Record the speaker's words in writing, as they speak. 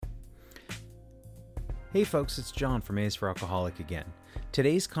Hey folks, it's John from A's for Alcoholic again.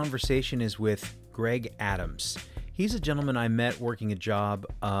 Today's conversation is with Gregg Adams. He's a gentleman I met working a job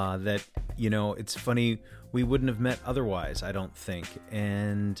that, it's funny, we wouldn't have met otherwise, I don't think.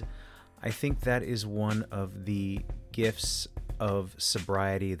 And I think that is one of the gifts of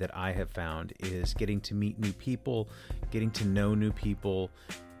sobriety that I have found, is getting to meet new people, getting to know new people,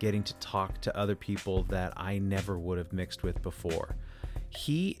 getting to talk to other people that I never would have mixed with before.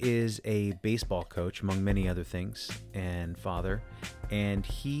 He is a baseball coach, among many other things, and father, and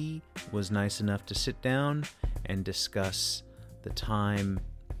he was nice enough to sit down and discuss the time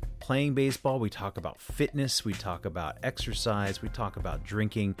playing baseball. We talk about fitness, we talk about exercise, we talk about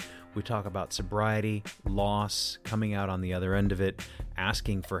drinking, we talk about sobriety, loss, coming out on the other end of it,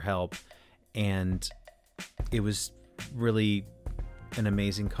 asking for help, and it was really an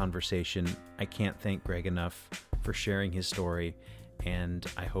amazing conversation. I can't thank Gregg enough for sharing his story, and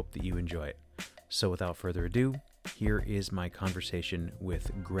I hope that you enjoy it. So without further ado, here is my conversation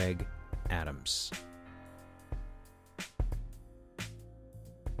with Gregg Adams.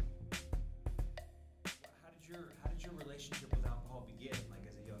 How did your relationship with alcohol begin? Like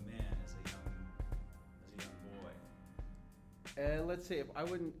as a young man, as a young boy? Let's say I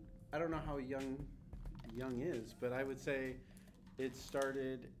don't know how young is, but I would say it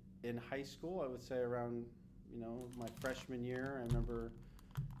started in high school. I would say around my freshman year. I remember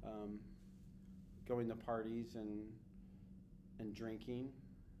going to parties and drinking.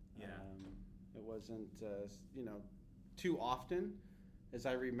 Yeah. It wasn't too often as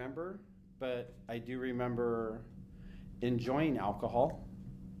I remember, but I do remember enjoying alcohol.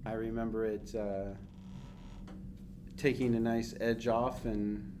 I remember it taking a nice edge off,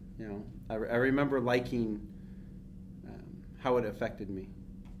 and I remember liking how it affected me.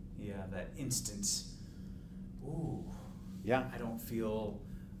 Yeah, that instant. Ooh. Yeah. I don't feel,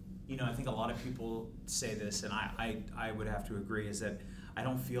 I think a lot of people say this, and I would have to agree, is that I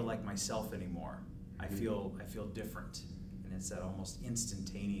don't feel like myself anymore. I feel different, and it's that almost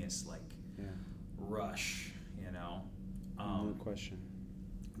instantaneous rush, No question.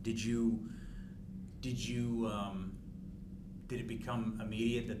 Did it become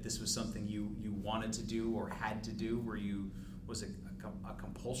immediate that this was something you wanted to do or had to do? Was it a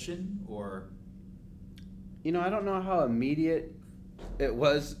compulsion, or? I don't know how immediate it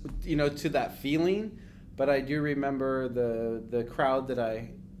was, to that feeling, but I do remember the crowd that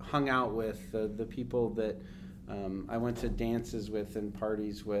I hung out with, the people that I went to dances with and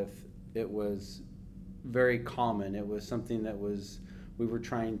parties with. It was very common. It was something that we were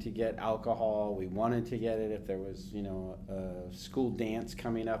trying to get alcohol. We wanted to get it. If there was, a school dance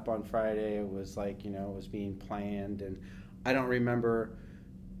coming up on Friday, it was like, it was being planned. And I don't remember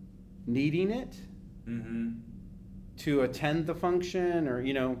needing it. Mm-hmm. To attend the function,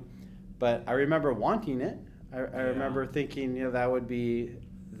 or but I remember wanting it. I remember thinking that would be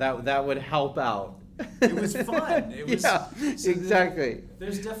that would help out. It was fun. It was, so exactly.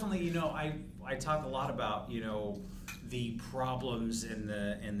 There's definitely I talk a lot about the problems and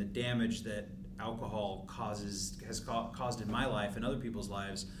the damage that alcohol has caused in my life and other people's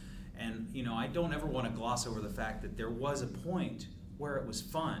lives, and I don't ever want to gloss over the fact that there was a point where it was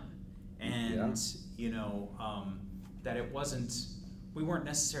fun, and that we weren't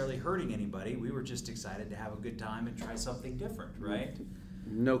necessarily hurting anybody. We were just excited to have a good time and try something different, right?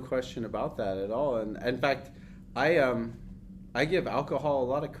 No question about that at all. And in fact, I give alcohol a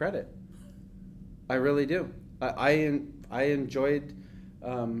lot of credit. I really do. I enjoyed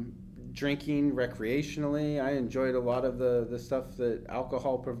drinking recreationally. I enjoyed a lot of the stuff that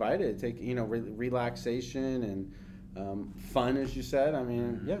alcohol provided. Relaxation and fun, as you said. I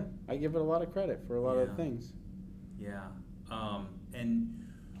mean, I give it a lot of credit for a lot of things. Yeah. And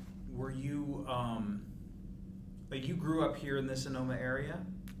were you, you grew up here in the Sonoma area?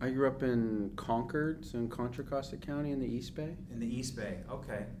 I grew up in Concord, so in Contra Costa County in the East Bay. In the East Bay,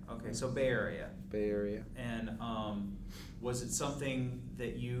 okay. So Bay Area. Bay Area. And was it something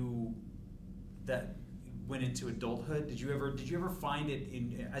that went into adulthood? Did you ever find it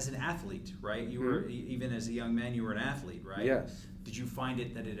as an athlete, right? You were, even as a young man, you were an athlete, right? Yes. Did you find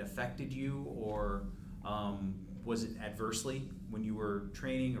it that it affected you, or was it adversely when you were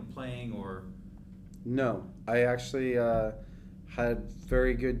training or playing, or? No, I actually had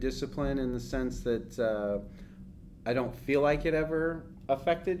very good discipline in the sense that I don't feel like it ever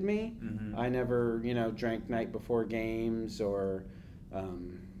affected me. Mm-hmm. I never, drank night before games, or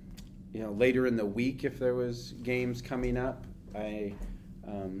later in the week if there was games coming up. I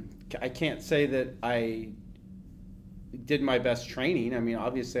can't say that I did my best training. I mean,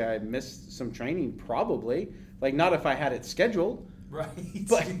 obviously I missed some training, probably. Like, not if I had it scheduled, Right.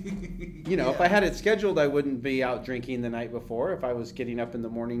 But, if I had it scheduled, I wouldn't be out drinking the night before if I was getting up in the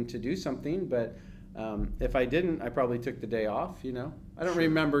morning to do something. But if I didn't, I probably took the day off, I don't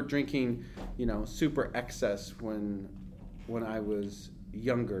remember drinking, super excess when I was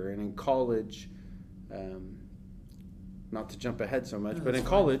younger. And in college, not to jump ahead so much, but in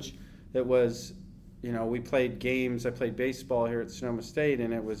college, it was, we played games. I played baseball here at Sonoma State,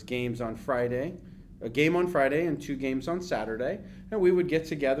 and it was games on Friday. A game on Friday and 2 games on Saturday, and we would get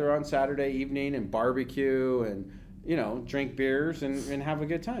together on Saturday evening and barbecue and drink beers and have a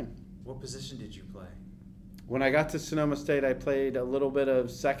good time. What position did you play? When I got to Sonoma State, I played a little bit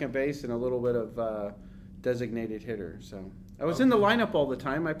of second base and a little bit of designated hitter. So I was in the lineup all the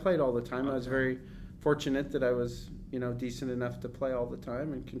time. I played all the time. I was very fortunate that I was decent enough to play all the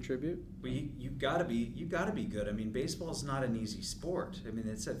time and contribute. Well, you gotta be good. I mean, baseball is not an easy sport. I mean,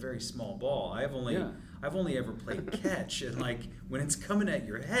 it's a very small ball. I've only ever played catch, and when it's coming at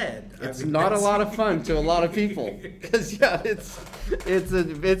your head, it's not a lot of fun to a lot of people because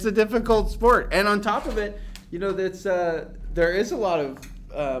it's a difficult sport. And on top of it, there is a lot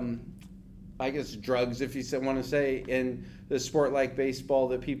of I guess drugs, if you want to say, in the sport like baseball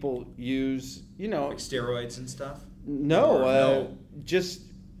that people use, like steroids and stuff. No, just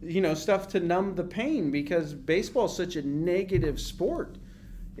stuff to numb the pain, because baseball is such a negative sport.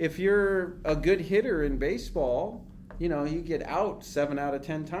 If you're a good hitter in baseball, you get out 7 out of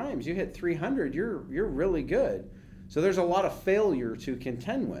 10 times. You hit 300, you're really good. So there's a lot of failure to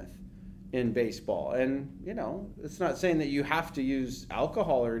contend with in baseball. And, it's not saying that you have to use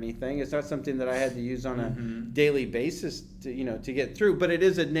alcohol or anything. It's not something that I had to use on a daily basis to get through, but it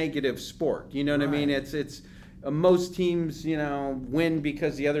is a negative sport. You know what I mean? It's most teams, win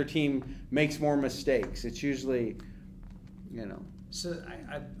because the other team makes more mistakes. It's usually, So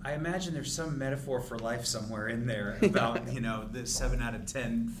I imagine there's some metaphor for life somewhere in there about the 7 out of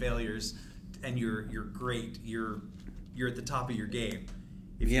 10 failures, and you're great. You're at the top of your game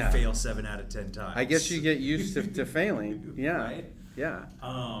if you fail 7 out of 10 times. I guess you get used to failing. Yeah. Right? Yeah.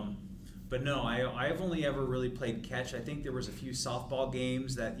 But no, I've only ever really played catch. I think there was a few softball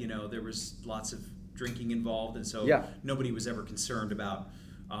games that there was lots of drinking involved, and so nobody was ever concerned about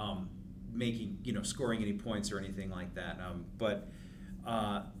making scoring any points or anything like that.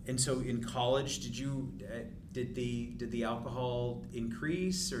 And so in college, did the alcohol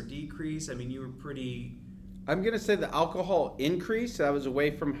increase or decrease? I mean, you were pretty. I'm gonna say the alcohol increased. I was away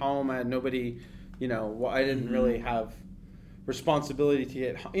from home. I had nobody. I didn't really have responsibility to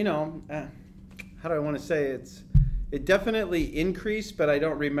get. How do I want to say it definitely increased, but I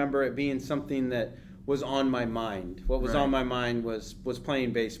don't remember it being something that was on my mind. What was on my mind was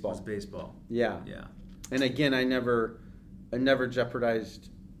playing baseball. Was baseball. Yeah. Yeah. And again, I never jeopardized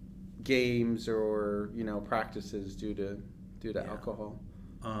games or practices due to alcohol.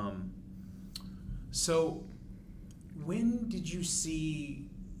 So when did you see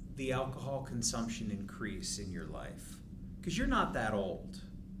the alcohol consumption increase in your life? Because you're not that old.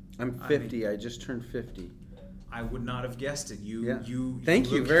 I'm 50. I just turned 50. I would not have guessed it.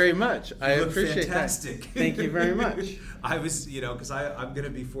 Thank you very much. I appreciate fantastic. That. Thank you very much. I was, because I'm going to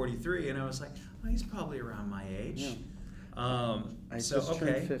be 43, and I was like, he's probably around my age. Yeah. I just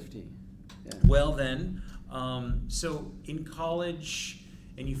turned 50. Yeah. Well then, so in college,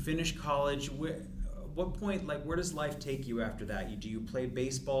 and you finish college, what point, where does life take you after that? Do you play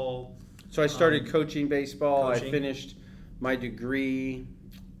baseball? So I started coaching baseball. I finished my degree.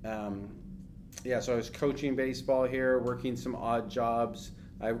 So I was coaching baseball here, working some odd jobs.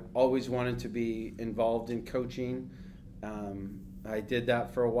 I always wanted to be involved in coaching. I did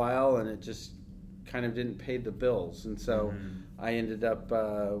that for a while, and it just kind of didn't pay the bills. And so I ended up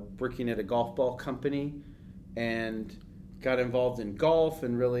working at a golf ball company and got involved in golf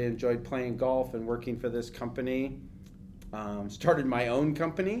and really enjoyed playing golf and working for this company. Started my own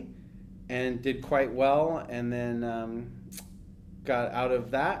company and did quite well, and then got out of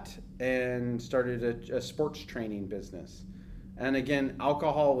that and started a sports training business. And again,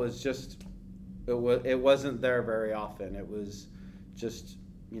 alcohol was just, it wasn't there very often. It was just,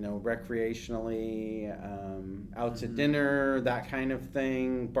 recreationally, out to dinner, that kind of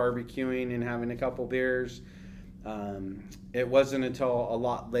thing, barbecuing and having a couple beers. It wasn't until a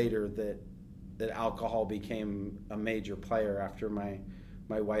lot later that alcohol became a major player after my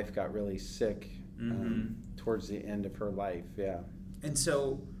wife got really sick towards the end of her life. Yeah. And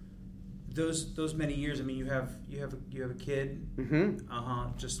so those many years, I mean, you have a kid?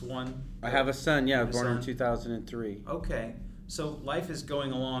 Just one? I have a son, born in 2003. Okay. So life is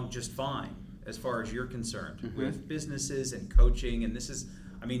going along just fine as far as you're concerned with businesses and coaching, and this is,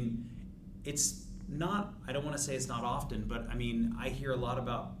 I mean, it's not, I don't want to say it's not often, but I mean, I hear a lot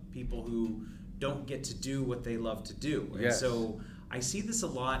about people who don't get to do what they love to do. And yes. so I see this a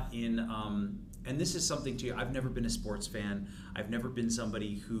lot in, and this is something too, I've never been a sports fan. I've never been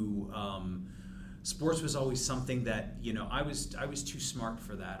somebody who, sports was always something that, you know, I was too smart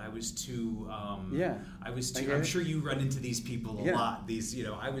for that. I was too, I'm sure you run into these people a lot. These, you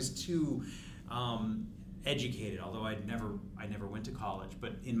know, I was too educated, although I never went to college.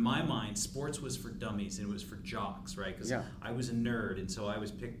 But in my mind, sports was for dummies and it was for jocks, right? Because I was a nerd, and so I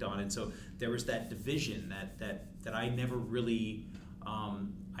was picked on, and so there was that division that I never really,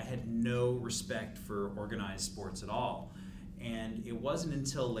 I had no respect for organized sports at all. And it wasn't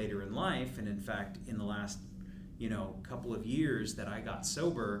until later in life, and in fact in the last, you know, couple of years that I got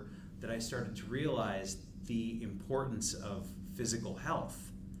sober, that I started to realize the importance of physical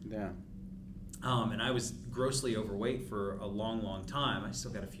health. Yeah. And I was grossly overweight for a long, long time. I still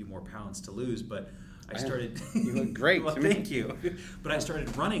got a few more pounds to lose, but I started... You look great. Well, thank you. But I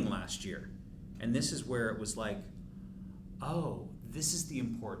started running last year. And this is where it was like, oh, this is the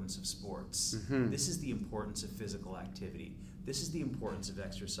importance of sports. Mm-hmm. This is the importance of physical activity. This is the importance of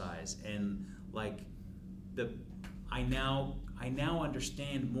exercise. And like, I now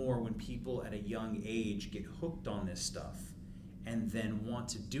understand more when people at a young age get hooked on this stuff and then want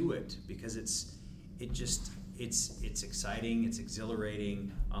to do it, because it's exciting, it's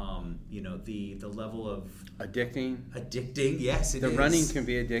exhilarating. You know, the level of addicting. Yes, it is. The running can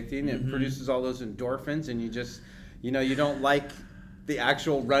be addicting. It produces all those endorphins, and you just, you know, you don't like the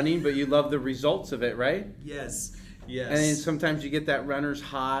actual running, but you love the results of it, right? Yes. And then sometimes you get that runner's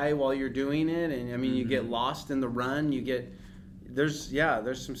high while you're doing it, and I mean, you get lost in the run.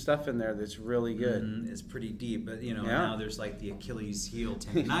 There's some stuff in there that's really good. It's pretty deep, but you know, now there's like the Achilles heel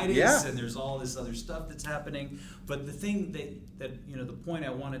tendonitis, and there's all this other stuff that's happening. But the thing that you know, the point I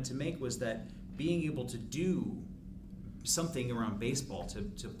wanted to make was that being able to do something around baseball,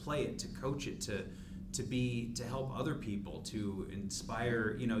 to play it, to coach it, to help other people, to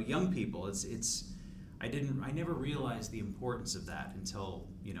inspire, you know, young people. I never realized the importance of that until,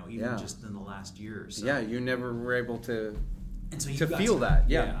 you know, even just in the last year or so. Yeah, you never were able to feel that.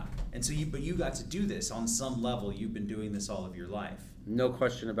 Yeah. And so you got to do this on some level. You've been doing this all of your life. No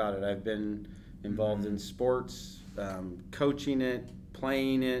question about it. I've been involved in sports, coaching it,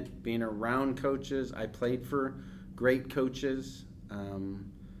 playing it, being around coaches. I played for great coaches,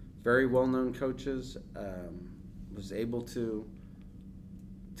 very well-known coaches. Was able to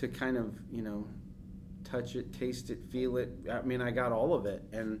kind of, you know, touch it, taste it, feel it. I mean, I got all of it,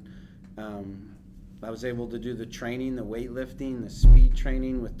 and I was able to do the training, the weightlifting, the speed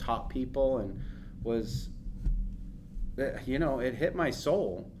training with top people, and was, you know, it hit my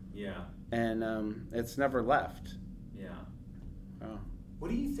soul. Yeah. And it's never left. Yeah. Oh. What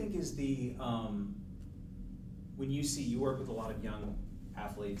do you think is the when you work with a lot of young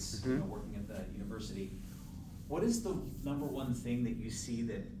athletes, you know, working at the university? What is the number one thing that you see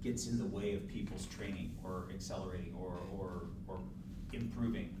that gets in the way of people's training or accelerating or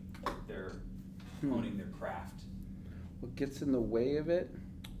improving their honing their craft? What gets in the way of it?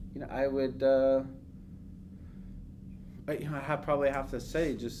 You know, I would I probably have to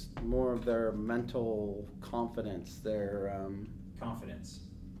say just more of their mental confidence, their confidence.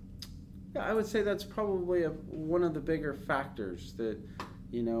 Yeah, I would say that's probably one of the bigger factors that,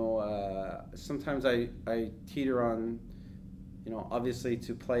 you know, sometimes I teeter on, you know, obviously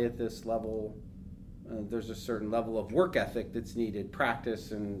to play at this level, there's a certain level of work ethic that's needed,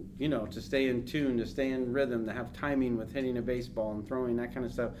 practice, and, you know, to stay in tune, to stay in rhythm, to have timing with hitting a baseball and throwing, that kind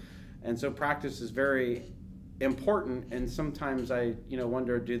of stuff. And so practice is very important, and sometimes I, you know,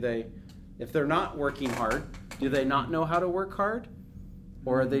 wonder, if they're not working hard, do they not know how to work hard?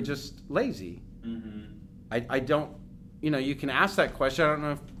 Or are they just lazy? I don't, you know, you can ask that question. I don't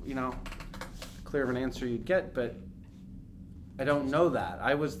know if, you know, clear of an answer you'd get, but I don't know that.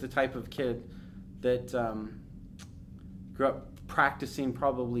 I was the type of kid that grew up practicing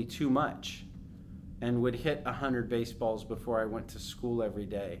probably too much and would hit 100 baseballs before I went to school every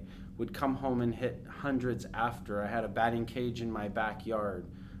day. Would come home and hit hundreds after. I had a batting cage in my backyard.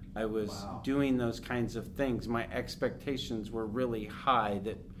 I was doing those kinds of things. My expectations were really high,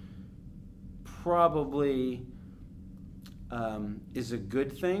 that probably is a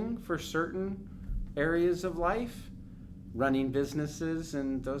good thing for certain areas of life, running businesses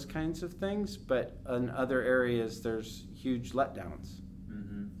and those kinds of things, but in other areas there's huge letdowns.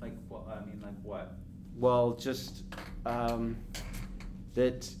 Like what? I mean, like what? Well, just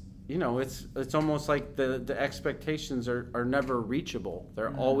that, you know, it's almost like the expectations are never reachable.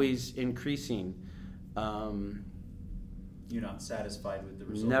 They're always increasing. You're not satisfied with the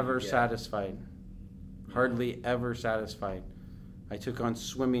result. Never satisfied. Hardly ever satisfied. I took on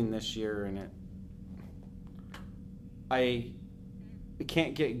swimming this year, and I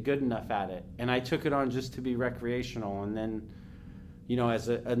can't get good enough at it. And I took it on just to be recreational, and then, as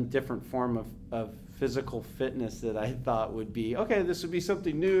a different form of physical fitness that I thought would be, okay, this would be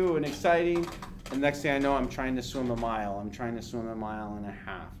something new and exciting. And next thing I know, I'm trying to swim a mile. I'm trying to swim a mile and a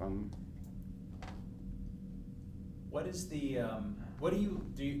half. What is the what do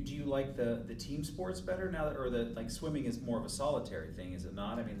you like the team sports better now, or swimming is more of a solitary thing, is it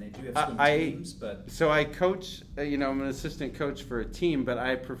not? I mean, they do have swim teams, but so I coach. I'm an assistant coach for a team, but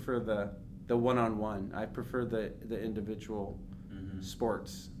I prefer the one-on-one. I prefer the individual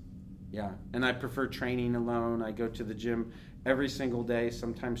sports. Yeah, and I prefer training alone. I go to the gym every single day,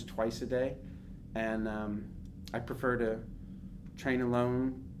 sometimes twice a day, and I prefer to train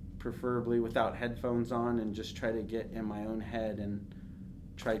alone, preferably without headphones on, and just try to get in my own head and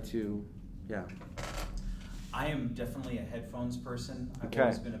try to, I am definitely a headphones person. I've Okay.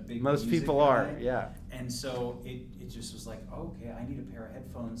 always been a big Most music people guy. are, yeah. And so it just was like, okay, I need a pair of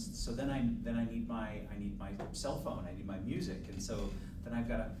headphones. So then I need my cell phone. I need my music, and so then I've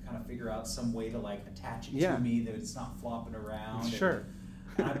got to kind of figure out some way to attach it to me that it's not flopping around. Sure.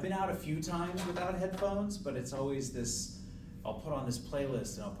 And I've been out a few times without headphones, but it's always this. I'll put on this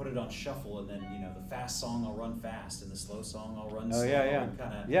playlist and I'll put it on shuffle, and then the fast song I'll run fast and the slow song I'll run slow and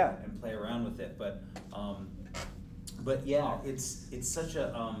kind of and play around with it. But yeah, it's such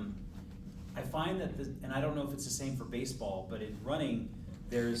a I find that and I don't know if it's the same for baseball, but in running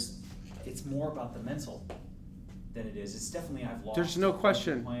it's more about the mental than it is. It's definitely I've lost. There's no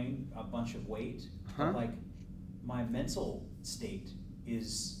question. Playing a bunch of weight, but my mental state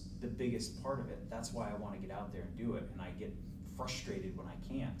is the biggest part of it. That's why I want to get out there and do it, and I get frustrated when I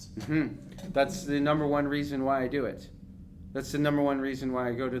can't. Mm-hmm. That's the number one reason why I do it. That's the number one reason why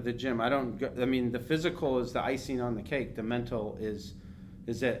I go to the gym. The physical is the icing on the cake. The mental is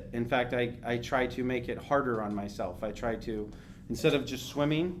it. In fact, I try to make it harder on myself. I try to, instead of just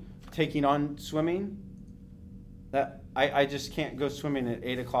taking on swimming, that I just can't go swimming at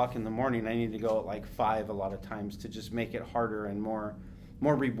 8 o'clock in the morning. I need to go at 5 a lot of times to just make it harder and more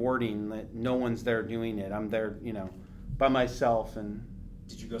rewarding, that no one's there doing it. I'm there, by myself. And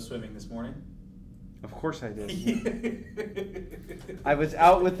did you go swimming this morning? Of course I did. I was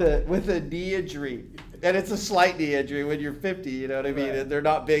out with a knee injury, and it's a slight knee injury when you're 50. You know what I mean? Right. And they're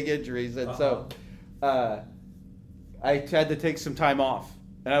not big injuries, and so I had to take some time off.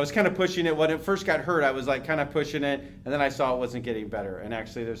 And I was kind of pushing it. When it first got hurt, I was kind of pushing it, and then I saw it wasn't getting better. And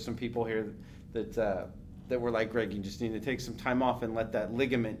actually, there's some people here that were like, Greg, you just need to take some time off and let that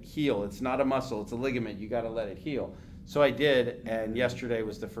ligament heal. It's not a muscle, it's a ligament. You got to let it heal. So I did, and yesterday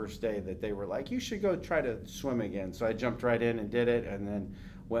was the first day that they were like, you should go try to swim again. So I jumped right in and did it, and then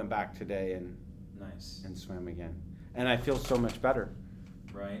went back today and swam again. And I feel so much better.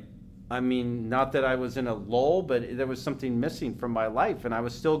 Right. I mean, not that I was in a lull, but there was something missing from my life, and I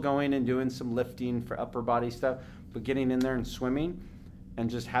was still going and doing some lifting for upper body stuff, but getting in there and swimming and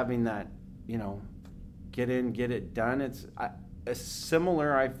just having that, get in, get it done. It's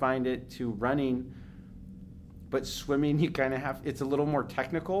similar, I find it, to running, but swimming, you kind of it's a little more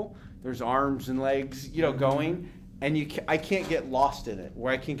technical. There's arms and legs, going, and I can't get lost in it,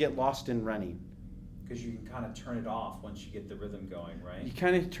 where I can get lost in running. Because you can kind of turn it off once you get the rhythm going, right? You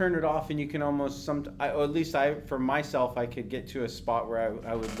kind of turn it off, and you can almost or at least for myself, I could get to a spot where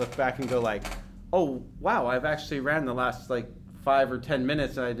I would look back and go oh wow, I've actually ran the last 5 or 10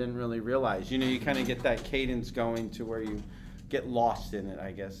 minutes, and I didn't really realize. You kind of get that cadence going to where you get lost in it,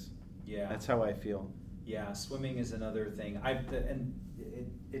 I guess. Yeah. That's how I feel. Yeah, swimming is another thing.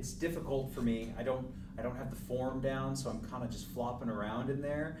 It's difficult for me. I don't have the form down, so I'm kind of just flopping around in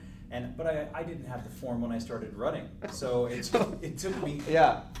there. But I didn't have the form when I started running, so it took me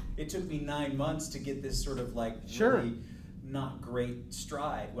It took me 9 months to get this sort of really not great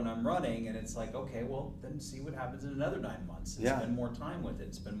stride when I'm running, and it's okay, well then see what happens in another 9 months, and spend more time with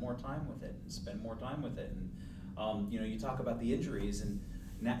it, spend more time with it, and spend more time with it, and you talk about the injuries, and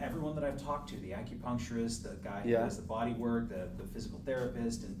now everyone that I've talked to, the acupuncturist, the guy who does the body work, the physical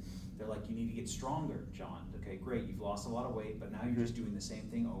therapist, and they're like, you need to get stronger, John. Okay, great, you've lost a lot of weight, but now you're just doing the same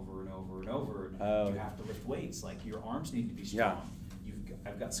thing over and over and over. You have to lift weights, your arms need to be strong.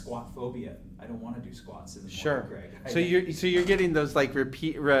 I've got squat phobia. I don't want to do squats in the morning, Greg. So you're getting those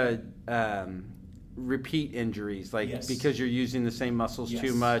repeat injuries, because you're using the same muscles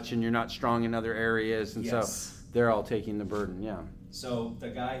too much, and you're not strong in other areas, and so they're all taking the burden. Yeah. So the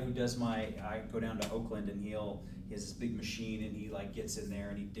guy who does I go down to Oakland, and he has this big machine, and he gets in there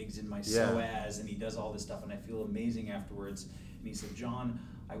and he digs in my psoas, and he does all this stuff, and I feel amazing afterwards. And he said, John,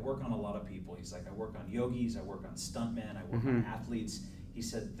 I work on a lot of people. He's like, I work on yogis, I work on stuntmen, I work on athletes. He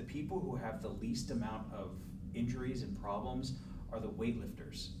said the people who have the least amount of injuries and problems are the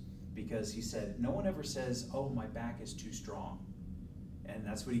weightlifters. Because he said, no one ever says, oh, my back is too strong. And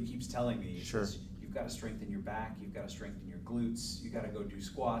that's what he keeps telling me. He says, you've got to strengthen your back, you've got to strengthen your glutes, you got to go do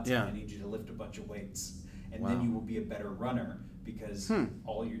squats, and I need you to lift a bunch of weights. And then you will be a better runner because the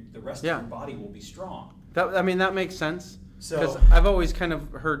rest of your body will be strong. That makes sense. Because So I've always kind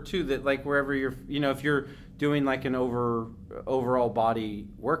of heard too that like wherever you're, if you're doing like an overall body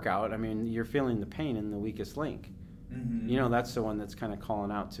workout, you're feeling the pain in the weakest link. Mm-hmm. That's the one that's kind of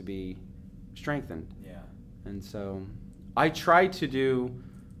calling out to be strengthened. Yeah. And so I try to do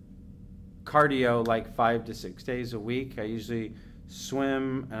cardio like 5 to 6 days a week. I usually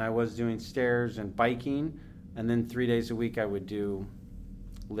swim, and I was doing stairs and biking, and then 3 days a week I would do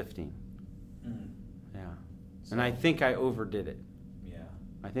lifting. Yeah. So, and I think I overdid it. Yeah.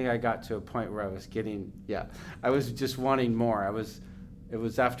 I think I got to a point where I was just wanting more. It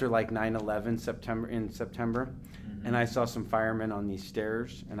was after like 9/11 September, and I saw some firemen on these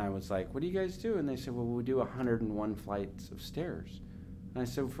stairs, and I was like, what do you guys do? And they said, well, we do 101 flights of stairs. And I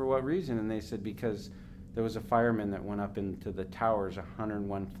said, for what reason? And they said, because there was a fireman that went up into the towers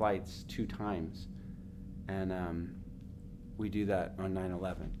 101 flights 2 times. And we do that on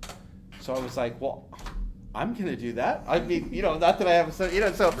 9/11. So I was like, well, I'm going to do that. Not that I have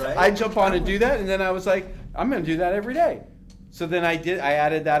Right. I jump on and do that. And then I was like, I'm going to do that every day. So then I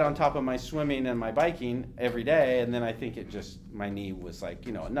added that on top of my swimming and my biking every day. And then I think my knee was like,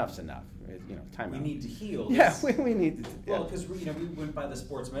 enough's enough. Time We out. need to heal. Yeah, we need to. Well, because we went by the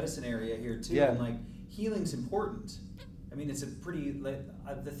sports medicine area here too, Yeah. and like healing's important. It's a pretty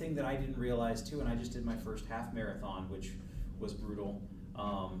the thing that I didn't realize too, and I just did my first half marathon, which was brutal.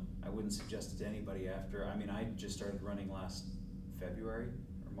 I wouldn't suggest it to anybody after. I just started running last February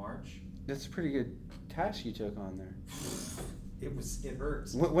or March. That's a pretty good task you took on there. It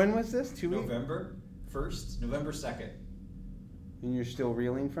hurts. When was this? 2 weeks? November 1st, November 2nd. And you're still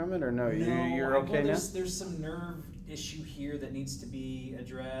reeling from it, or no? No, You're okay now? There's some nerve issue here that needs to be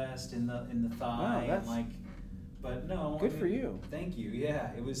addressed in the thigh. Wow, but no. Good for you. Thank you.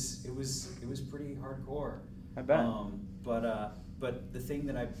 Yeah, it was pretty hardcore. I bet. But the thing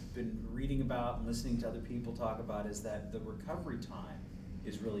that I've been reading about and listening to other people talk about is that the recovery time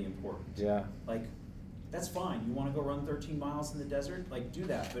is really important. Yeah. Like, that's fine. You want to go run 13 miles in the desert? Like, do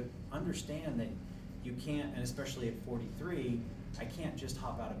that. But understand that you can't, and especially at 43, I can't just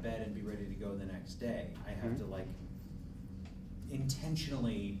hop out of bed and be ready to go the next day. I have to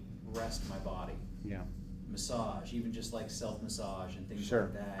intentionally rest my body. Yeah. Massage, even just like self-massage and things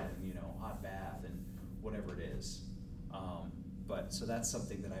like that, and hot bath and whatever it is. So that's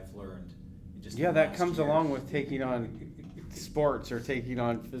something that I've learned. That comes along with taking on sports or taking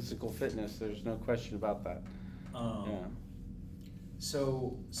on physical fitness. There's no question about that.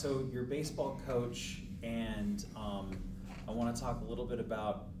 So you're a baseball coach, and I want to talk a little bit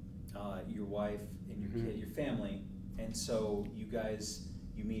about your wife and your kid, your family. And so you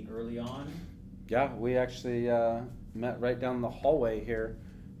meet early on? Yeah, we actually met right down the hallway here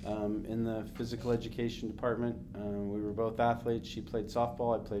in the physical education department. We were both athletes. She played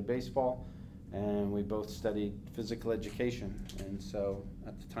softball, I played baseball, and we both studied physical education. And so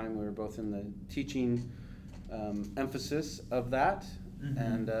at the time we were both in the teaching emphasis of that.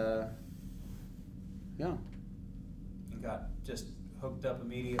 And And got just hooked up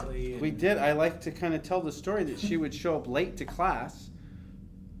immediately. We did. I like to kind of tell the story that she would show up late to class.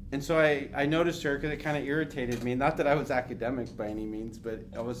 And so I noticed her because it kind of irritated me. Not that I was academic by any means, but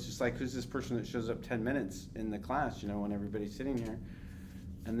I was just like, who's this person that shows up 10 minutes in the class, when everybody's sitting here?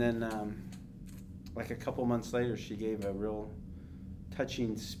 And then like a couple months later, she gave a real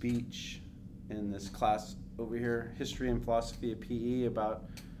touching speech in this class over here, History and Philosophy of PE, about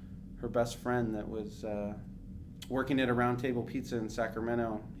her best friend that was working at a Round Table Pizza in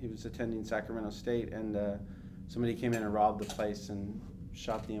Sacramento. He was attending Sacramento State, and somebody came in and robbed the place and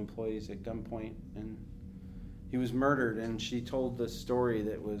shot the employees at gunpoint, and he was murdered. And she told this story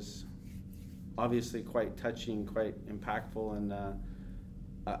that was obviously quite touching, quite impactful, and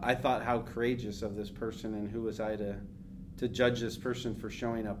I thought how courageous of this person, and who was I to judge this person for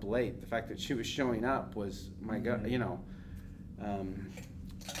showing up late. The fact that she was showing up was, my God, and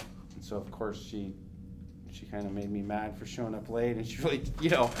so of course she kind of made me mad for showing up late, and she really,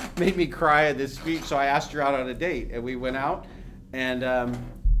 made me cry at this speech. So I asked her out on a date, and we went out. And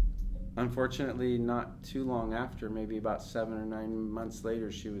unfortunately, not too long after, maybe about 7 or 9 months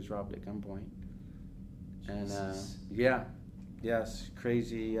later, she was robbed at gunpoint. And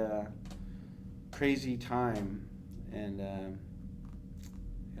crazy time. And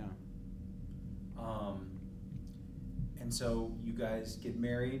And so you guys get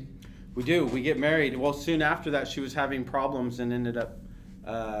married. We do. We get married. Well, soon after that, she was having problems and ended up.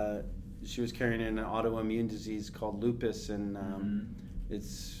 She was carrying an autoimmune disease called lupus, and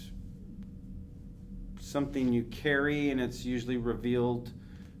it's something you carry, and it's usually revealed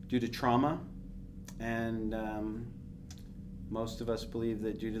due to trauma. And most of us believe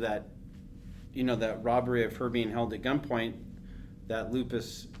that due to that, that robbery of her being held at gunpoint, that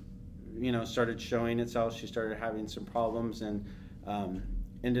lupus, started showing itself. She started having some problems and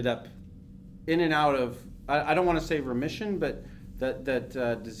ended up in and out of, I don't want to say remission, but that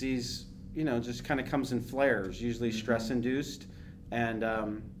disease, just kind of comes in flares, usually stress-induced. And,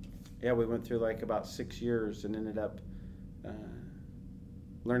 we went through like about 6 years and ended up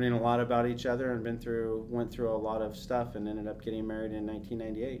learning a lot about each other and went through a lot of stuff and ended up getting married in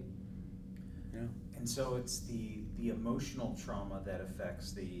 1998. Yeah. And so it's the emotional trauma that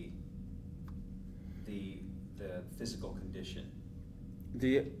affects the physical condition.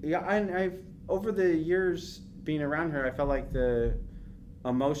 And I've over the years being around her, I felt like the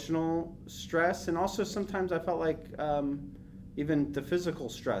emotional stress, and also sometimes I felt like even the physical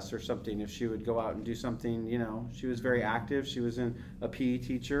stress or something. If she would go out and do something, she was very active. She was a PE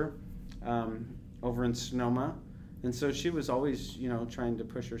teacher over in Sonoma, and so she was always, trying to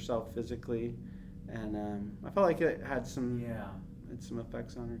push herself physically, and I felt like it had some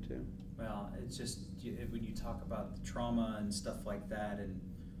effects on her too. Well, it's just when you talk about the trauma and stuff like that, and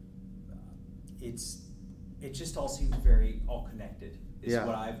it just all seems very all connected. Is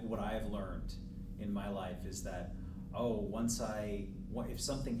what I've learned in my life is that if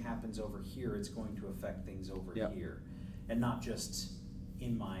something happens over here, it's going to affect things over here, and not just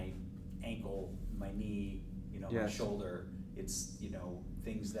in my ankle, my knee, my shoulder. It's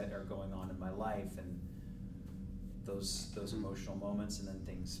things that are going on in my life and those emotional moments and then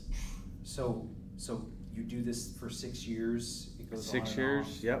things. So you do this for 6 years. It goes 6 years.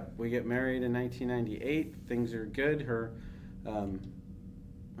 On. Yep. We get married in 1998. Things are good. Her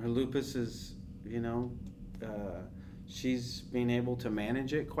lupus is, she's been able to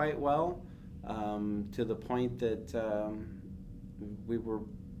manage it quite well, to the point that we were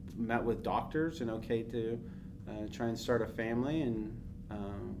met with doctors and okay to try and start a family, and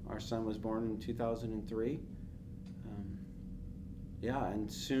our son was born in 2003.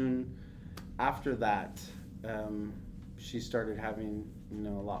 And soon after that, she started having a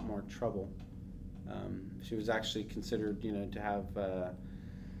lot more trouble. She was actually considered to have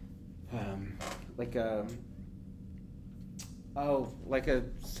like a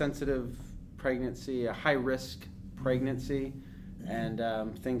sensitive pregnancy, a high risk pregnancy, and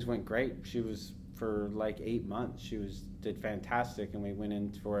things went great. She was for like 8 months. She did fantastic, and we went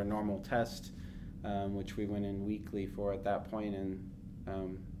in for a normal test, which we went in weekly for at that point, and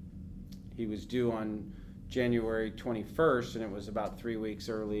he was due on January 21st, and it was about 3 weeks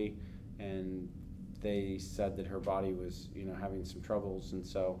early, and they said that her body was having some troubles, and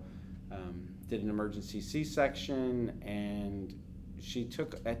so did an emergency C-section, and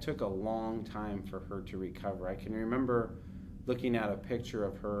it took a long time for her to recover. I can remember looking at a picture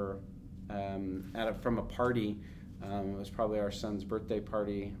of her from a party. It was probably our son's birthday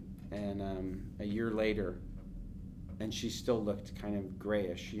party, and a year later, and she still looked kind of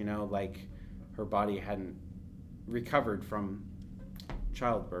grayish, like her body hadn't recovered from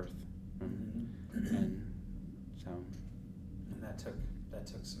childbirth. And so, and that took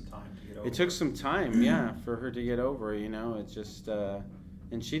some time to get over. It took some time, for her to get over. It's just,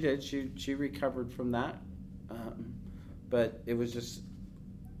 and she did. She recovered from that, but it was just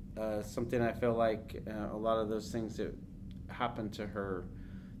something I feel like a lot of those things that happened to her,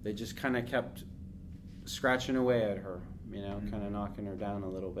 they just kind of kept scratching away at her, kind of knocking her down a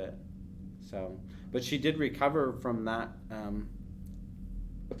little bit. So, but she did recover from that,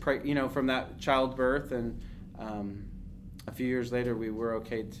 from that childbirth, and a few years later we were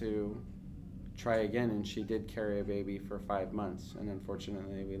okay to try again, and she did carry a baby for 5 months, and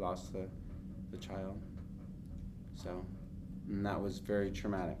unfortunately we lost the child. So, and that was very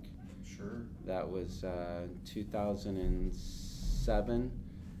traumatic. Sure. That was 2007.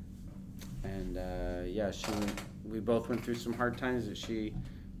 And we both went through some hard times. That she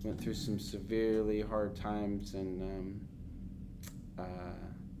went through some severely hard times, and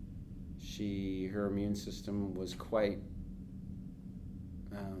her immune system was quite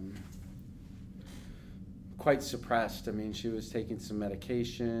suppressed. I mean, she was taking some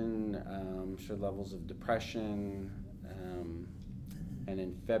medication. She had levels of depression, and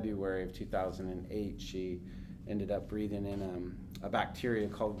in February of 2008, she ended up breathing in a bacteria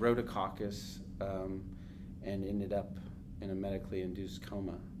called rhodococcus, and ended up in a medically induced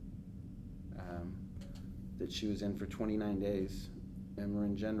coma. that she was in for 29 days,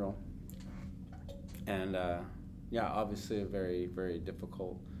 Marin General. And obviously a very, very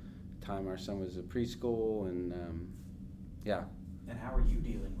difficult time. Our son was at preschool, and And how are you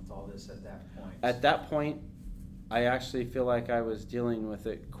dealing with all this at that point? At that point, I actually feel like I was dealing with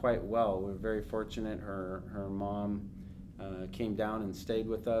it quite well. We're very fortunate. Her mom came down and stayed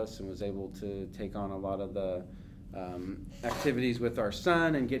with us and was able to take on a lot of the activities with our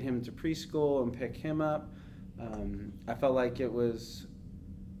son and get him to preschool and pick him up. I felt like it was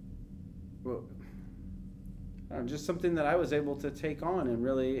just something that I was able to take on, and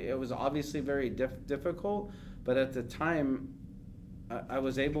really it was obviously very difficult, but at the time I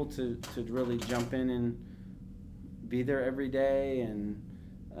was able to really jump in and be there every day, and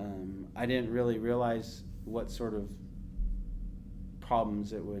I didn't really realize what sort of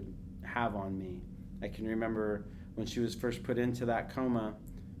problems it would have on me. I can remember when she was first put into that coma,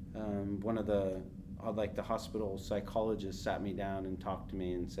 one of the hospital psychologists sat me down and talked to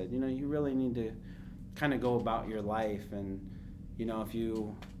me and said, you really need to kind of go about your life, and if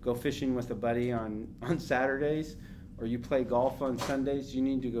you go fishing with a buddy on Saturdays, or you play golf on Sundays, you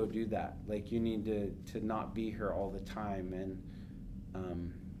need to go do that. Like, you need to not be here all the time.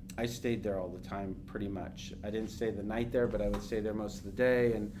 And I stayed there all the time, pretty much. I didn't stay the night there, but I would stay there most of the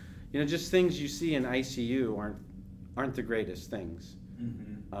day. And just things you see in ICU aren't the greatest things.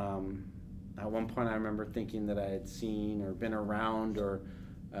 Mm-hmm. At one point, I remember thinking that I had seen or been around or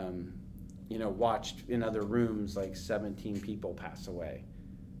watched in other rooms like 17 people pass away,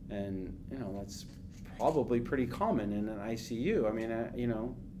 and that's probably pretty common in an ICU. I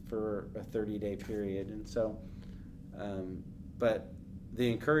mean, for a 30-day period. And so, but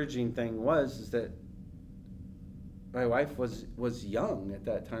the encouraging thing is that my wife was young at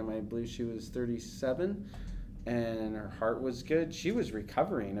that time. I believe she was 37, and her heart was good. She was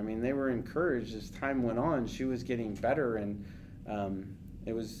recovering. I mean, they were encouraged as time went on. She was getting better, and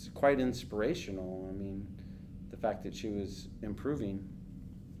it was quite inspirational. I mean, the fact that she was improving.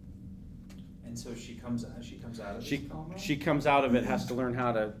 And so she comes out of this coma? She comes out of it, has to learn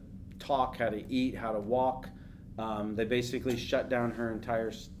how to talk, how to eat, how to walk. They basically shut down her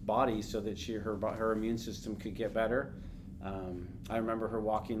entire body so that her immune system could get better. I remember her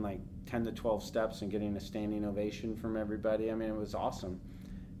walking like 10 to 12 steps and getting a standing ovation from everybody. I mean, it was awesome.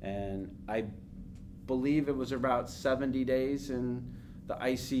 And I believe it was about 70 days in the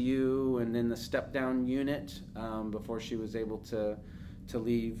ICU and in the step-down unit before she was able to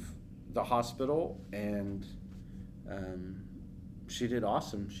leave the hospital, and she did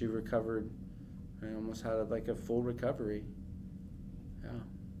awesome. She recovered. I almost had like a full recovery. Yeah.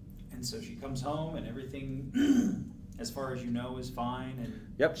 And so she comes home, and everything, as far as you know, is fine. And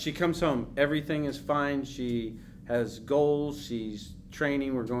yep, she comes home. Everything is fine. She has goals. She's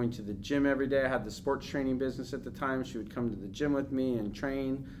training. We're going to the gym every day. I had the sports training business at the time. She would come to the gym with me and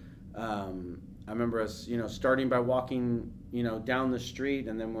train. I remember us, starting by walking, down the street,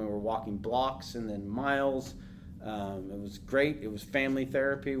 and then we were walking blocks and then miles. It was great. It was family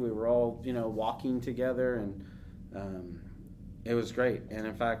therapy. We were all, walking together, and it was great. And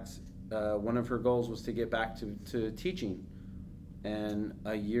in fact, one of her goals was to get back to teaching. And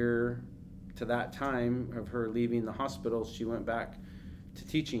a year to that time of her leaving the hospital, she went back to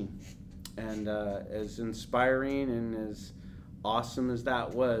teaching. And as inspiring and as awesome as that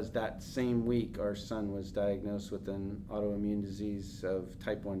was, that same week our son was diagnosed with an autoimmune disease of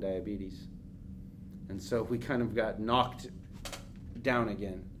type 1 diabetes. And so we kind of got knocked down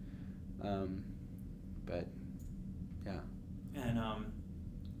again. But yeah.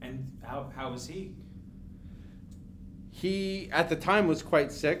 And how was he? He at the time was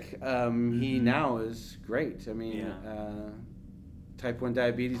quite sick. He now is great. I mean, type 1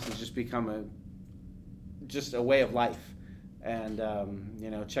 diabetes has just become a way of life. And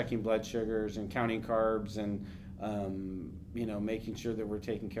checking blood sugars and counting carbs and making sure that we're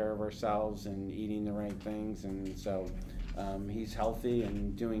taking care of ourselves and eating the right things. And so he's healthy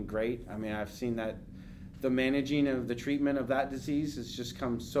and doing great. I mean, I've seen that the managing of the treatment of that disease has just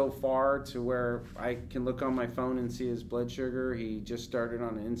come so far to where I can look on my phone and see his blood sugar. He just started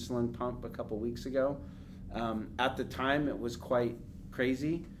on an insulin pump a couple weeks ago. At the time, it was quite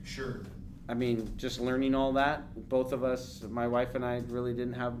crazy. Sure. I mean, just learning all that, both of us, my wife and I, really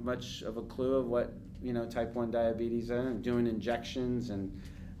didn't have much of a clue of what, type 1 diabetes is, and doing injections, and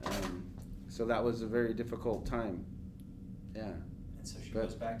so that was a very difficult time. Yeah. And so she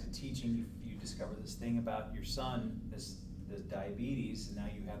goes back to teaching. You discover this thing about your son, this diabetes, and now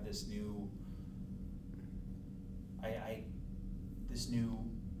you have this new, this new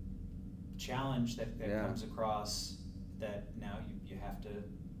challenge that comes across that now you have to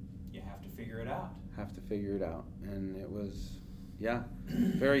you have to figure it out. And it was,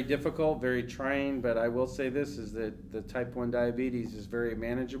 very difficult, very trying, but I will say this, is that the type 1 diabetes is very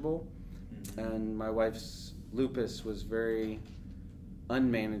manageable, and my wife's lupus was very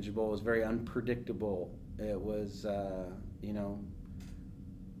unmanageable, it was very unpredictable. It was,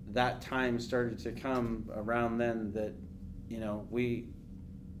 that time started to come around then that,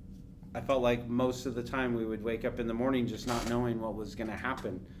 I felt like most of the time we would wake up in the morning just not knowing what was going to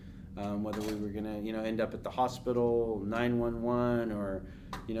happen, whether we were going to, end up at the hospital, 911, or,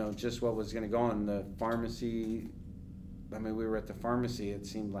 just what was going to go on. The pharmacy, we were at the pharmacy, it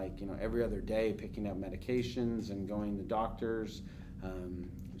seemed like, every other day, picking up medications and going to doctors.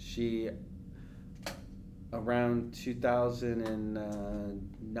 She, around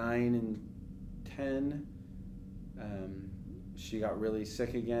 2009 and 10, she got really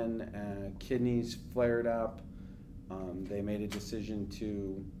sick again. Kidneys flared up. They made a decision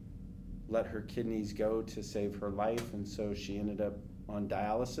to let her kidneys go to save her life, and so she ended up on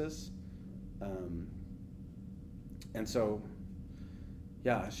dialysis. And so,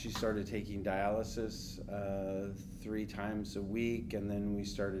 she started taking dialysis 3 times a week, and then we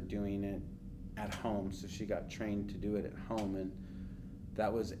started doing it at home. So she got trained to do it at home, and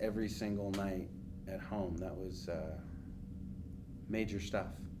that was every single night at home. That was major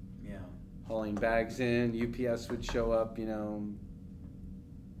stuff. Yeah. Hauling bags in, UPS would show up,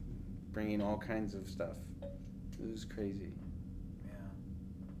 bringing all kinds of stuff. It was crazy.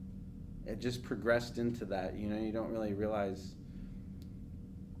 Yeah. It just progressed into that, you don't really realize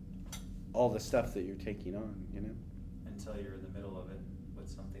all the stuff that you're taking on, Until you're in the middle of it with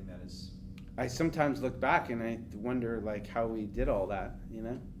something that is... I sometimes look back and I wonder, how we did all that,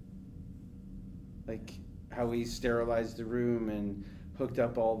 how we sterilized the room and hooked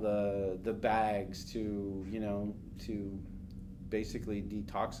up all the bags to, to basically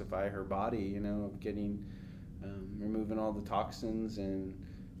detoxify her body, of getting, removing all the toxins, and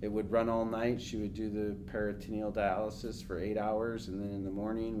it would run all night. She would do the peritoneal dialysis for 8 hours, and then in the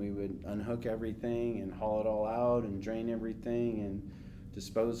morning we would unhook everything and haul it all out and drain everything and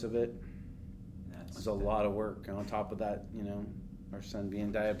dispose of it. It was a lot of work. And on top of that, our son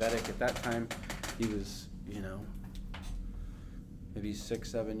being diabetic at that time, he was, maybe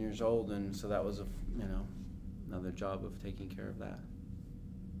 6-7 years old, and so that was another job of taking care of that.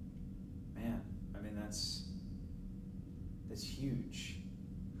 Man, that's huge.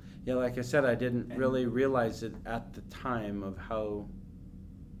 Yeah, like I said, I didn't really realize it at the time of how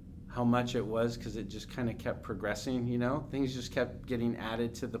much it was, because it just kind of kept progressing, things just kept getting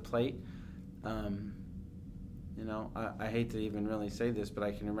added to the plate. I hate to even really say this, but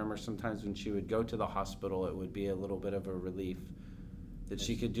I can remember sometimes when she would go to the hospital, it would be a little bit of a relief that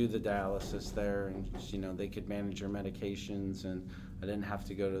she could do the dialysis there, and they could manage her medications, and I didn't have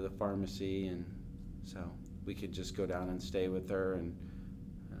to go to the pharmacy, and so we could just go down and stay with her. And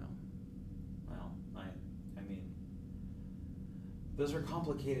well, those are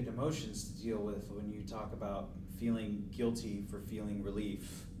complicated emotions to deal with when you talk about feeling guilty for feeling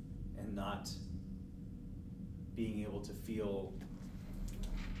relief and not being able to feel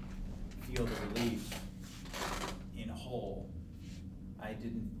the relief in whole. I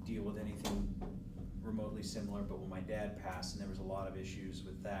didn't deal with anything remotely similar, but when my dad passed, and there was a lot of issues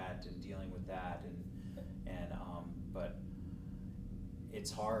with that and dealing with that, and but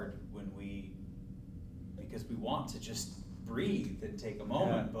it's hard because we want to just breathe and take a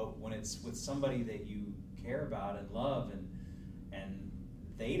moment, but when it's with somebody that you care about and love, and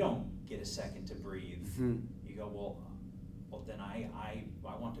they don't get a second to breathe, you go, well then I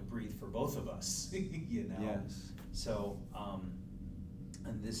want to breathe for both of us, Yes. So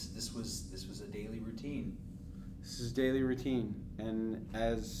and this was a daily routine. This is daily routine, and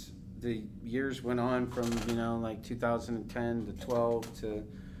as the years went on from 2010 to 12 to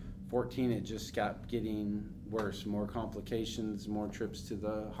 14, it just kept getting worse. More complications, more trips to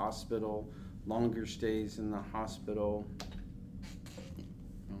the hospital, longer stays in the hospital.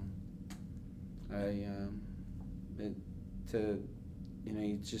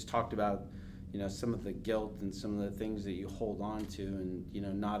 You just talked about some of the guilt and some of the things that you hold on to,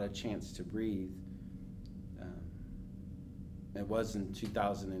 and not a chance to breathe. It was in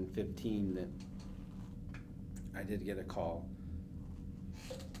 2015 that I did get a call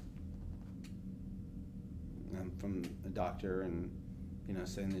from a doctor, and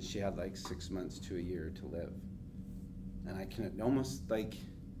saying that she had 6 months to a year to live, and I can almost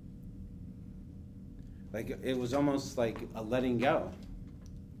it was almost like a letting go.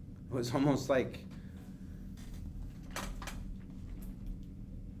 It was almost I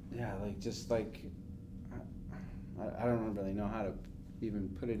don't really know how to even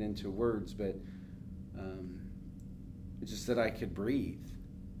put it into words, but it's just that I could breathe.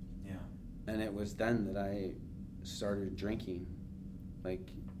 Yeah. And it was then that I started drinking, like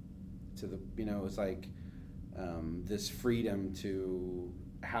to the, it was like this freedom to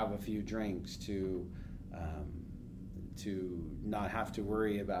have a few drinks, to not have to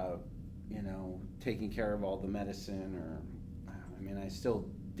worry about, taking care of all the medicine, or, I still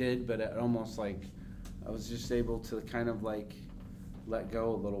did, but it almost like I was just able to kind of like let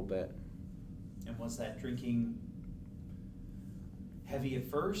go a little bit. And was that drinking heavy at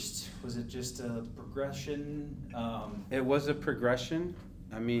first? Was it just a progression? It was a progression.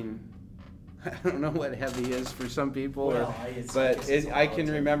 I don't know what heavy is for some people, Well, I can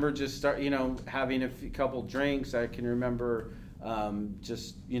remember just having a couple drinks. I can remember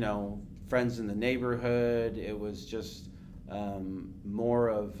just friends in the neighborhood. It was just more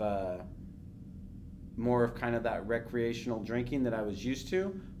of kind of that recreational drinking that I was used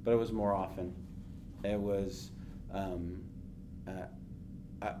to, but it was more often. It was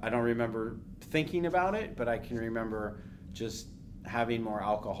I don't remember thinking about it, but I can remember just having more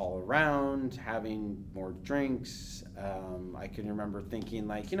alcohol around, having more drinks. I can remember thinking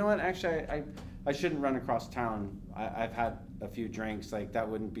like, actually I shouldn't run across town. I've had a few drinks, like that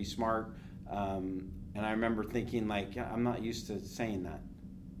wouldn't be smart. And I remember thinking like, I'm not used to saying that.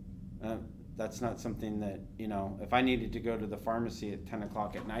 That's not something that, if I needed to go to the pharmacy at 10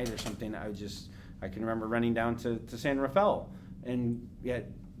 o'clock at night or something, I can remember running down to San Rafael and at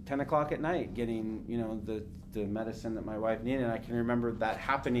 10 o'clock at night getting, the medicine that my wife needed. And I can remember that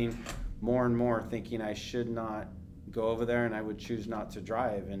happening more and more, thinking I should not go over there, and I would choose not to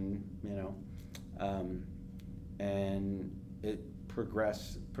drive. And, and it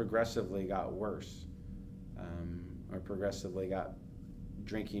progressively got worse, or progressively got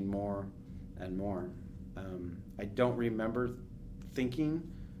drinking more and more. I don't remember thinking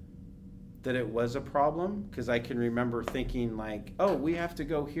that it was a problem, because I can remember thinking like, oh, we have to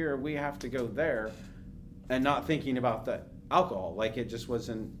go here, we have to go there, and not thinking about the alcohol. Like it just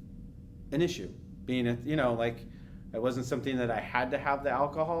wasn't an issue. Being like it wasn't something that I had to have the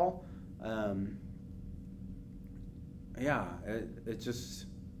alcohol. It just.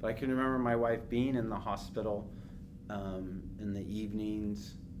 But I can remember my wife being in the hospital in the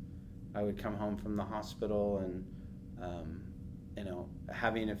evenings. I would come home from the hospital and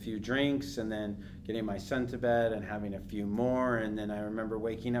having a few drinks, and then getting my son to bed and having a few more, and then I remember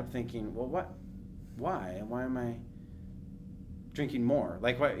waking up thinking, well, why am I drinking more?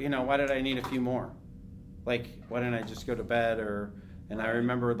 Like, why did I need a few more? Like, why didn't I just go to bed? And I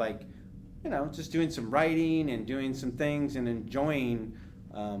remember like, just doing some writing and doing some things and enjoying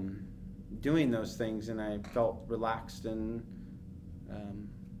doing those things, and I felt relaxed and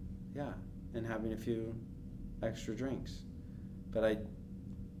and having a few extra drinks. But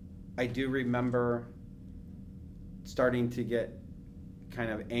I do remember starting to get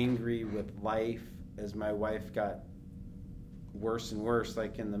kind of angry with life as my wife got worse and worse,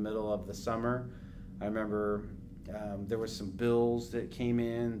 like in the middle of the summer. I remember there were some bills that came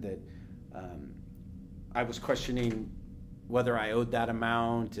in that I was questioning whether I owed that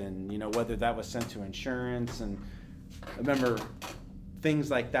amount, and whether that was sent to insurance. And I remember things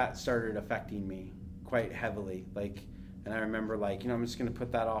like that started affecting me quite heavily. And I remember I'm just going to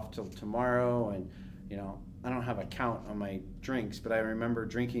put that off till tomorrow, and I don't have a count on my drinks, but I remember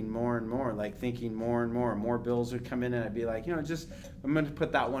drinking more and more, like thinking more and more bills would come in, and I'd be like, I'm going to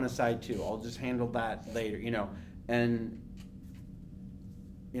put that one aside too. I'll just handle that later, and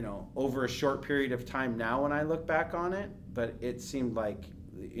over a short period of time now when I look back on it, but it seemed like,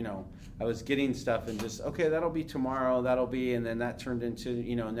 I was getting stuff and just, okay, that'll be tomorrow, and then that turned into,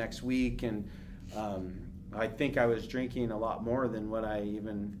 next week. And I think I was drinking a lot more than what I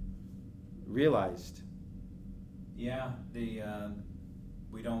even realized. Yeah, we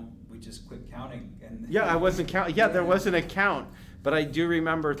just quit counting. And yeah, I wasn't counting. Yeah, there wasn't a count, but I do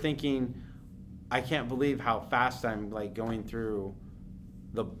remember thinking, I can't believe how fast I'm going through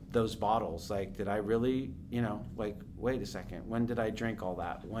those bottles. Like, did I really, wait a second, when did I drink all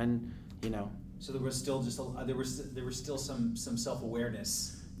that? When, So there was still there was still some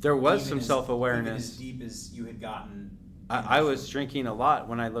self-awareness. There was some self-awareness. Even as deep as you had gotten. I was drinking a lot.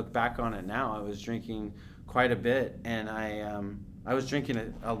 When I look back on it now, I was drinking quite a bit, and I was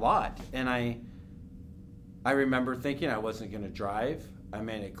drinking a lot. And I remember thinking I wasn't going to drive. I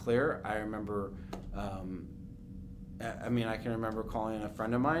made it clear. I remember, I can remember calling a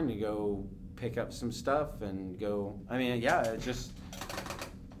friend of mine to go pick up some stuff and go.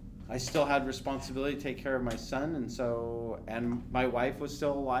 I still had responsibility to take care of my son, and my wife was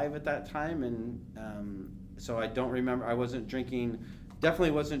still alive at that time, and so I don't remember. I wasn't drinking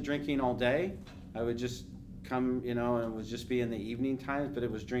definitely wasn't drinking all day. I would just come, and it would just be in the evening times, but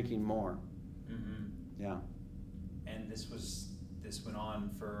it was drinking more. Mm-hmm. Yeah. And this went on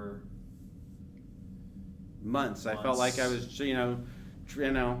for months. I felt like I was,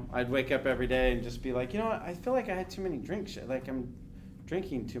 I'd wake up every day and just be like, I feel like I had too many drinks. Like I'm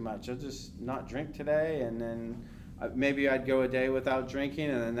drinking too much. I'll just not drink today, and then maybe I'd go a day without drinking,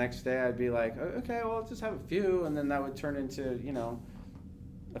 and the next day I'd be like, okay, well, I'll just have a few, and then that would turn into,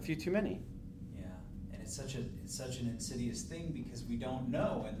 a few too many. Yeah, and it's such an insidious thing because we don't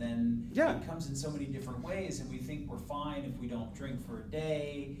know, and then it comes in so many different ways, and we think we're fine if we don't drink for a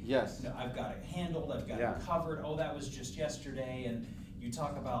day. Yes. I've got it handled. I've got it covered. Oh, that was just yesterday. And you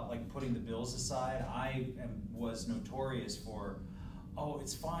talk about like putting the bills aside. I was notorious for, oh,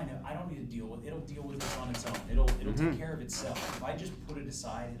 it's fine. I don't need to deal with it. It'll deal with it on its own. It'll take care of itself. If I just put it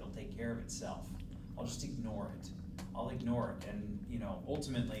aside, it'll take care of itself. I'll just ignore it. I'll ignore it. And,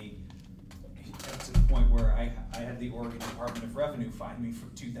 ultimately, to the point where I had the Oregon Department of Revenue fine me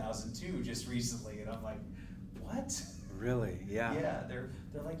from 2002 just recently. And I'm like, what? Really? Yeah. Yeah. They're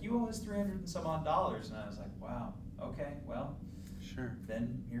like, you owe us $300 and some odd dollars. And I was like, wow. Okay, well. Sure.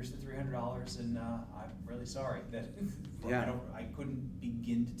 Then here's the $300, and I'm really sorry that Yeah. I couldn't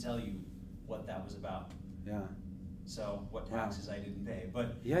begin to tell you what that was about. Yeah. So what taxes I didn't pay,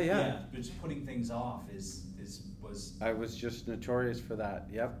 but but just putting things off was. I was just notorious for that.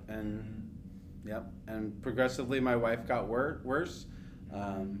 Yep, and progressively my wife got worse.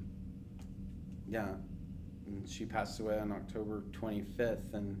 And she passed away on October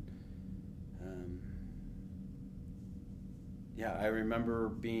 25th, and. I remember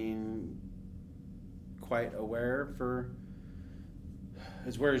being quite aware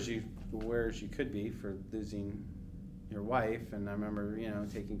as aware as you could be for losing your wife, and I remember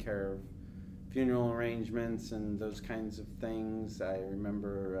taking care of funeral arrangements and those kinds of things. I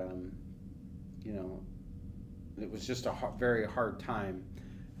remember it was just a very hard time,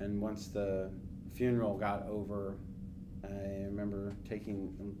 and once the funeral got over, I remember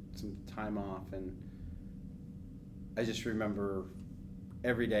taking some time off, and I just remember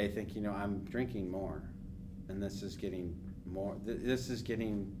every day thinking, I'm drinking more, and this is getting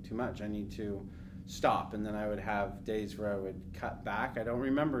too much. I need to stop. And then I would have days where I would cut back. I don't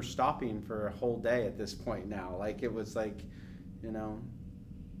remember stopping for a whole day at this point now. Like it was like,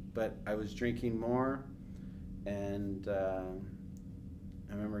 but I was drinking more, and I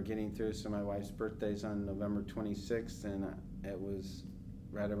remember getting through. So my wife's birthday's on November 26th, and it was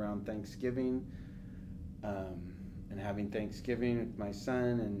right around Thanksgiving. And having Thanksgiving with my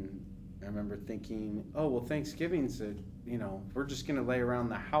son, and I remember thinking, oh, well, Thanksgiving's we're just going to lay around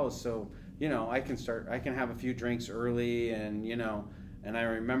the house, so, I can have a few drinks early, and, and I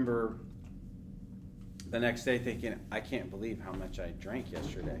remember the next day thinking, I can't believe how much I drank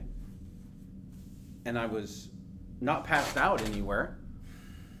yesterday. And I was not passed out anywhere,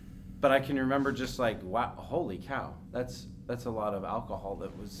 but I can remember just like, wow, holy cow, that's a lot of alcohol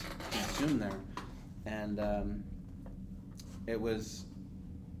that was consumed there. And, it was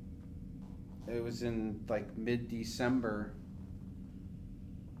in like mid-December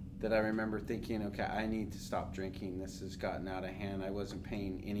that I remember thinking, okay, I need to stop drinking. This has gotten out of hand. I wasn't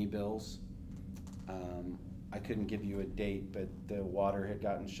paying any bills. I couldn't give you a date, but the water had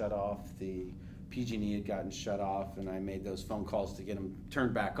gotten shut off, the PG&E had gotten shut off, and I made those phone calls to get them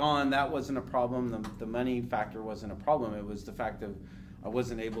turned back on. That wasn't a problem. The money factor wasn't a problem. It was the fact of I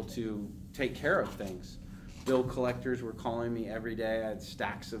wasn't able to take care of things. Bill collectors were calling me every day. I had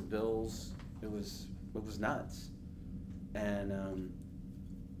stacks of bills. It was nuts. And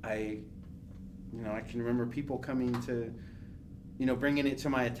I can remember people coming to, bringing it to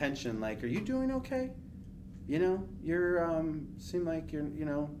my attention, like, are you doing okay? You're seem like you're,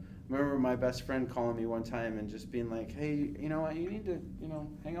 I remember my best friend calling me one time and just being like, hey, you need to,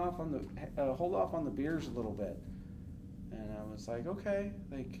 hold off on the beers a little bit. And I was like, okay.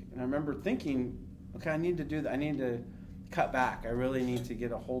 And I remember thinking, okay, I need to do that. I need to cut back. I really need to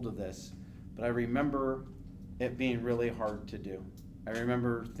get a hold of this. But I remember it being really hard to do. I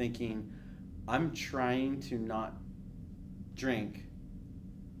remember thinking, I'm trying to not drink,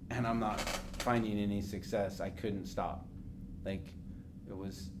 and I'm not finding any success. I couldn't stop. It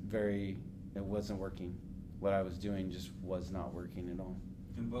wasn't working. What I was doing just was not working at all.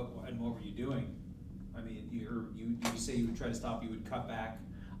 And what were you doing? I mean, you say you would try to stop, you would cut back.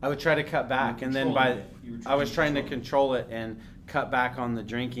 I would try to cut back, and then I was trying to control it and cut back on the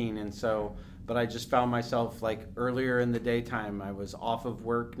drinking, and so, but I just found myself like earlier in the daytime, I was off of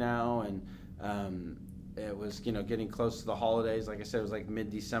work now, and it was, getting close to the holidays. Like I said, it was like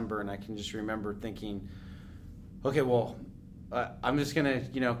mid-December, and I can just remember thinking, okay, well, I'm just gonna,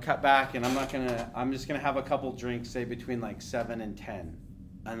 cut back, and I'm just gonna have a couple drinks, say between like 7 and 10,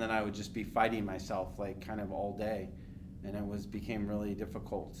 and then I would just be fighting myself like kind of all day, and became really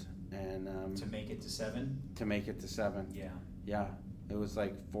difficult. And to make it to 7. To make it to 7. Yeah. Yeah. It was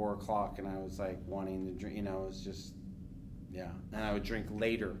like 4 o'clock, and I was like wanting to drink. It was just, yeah. And I would drink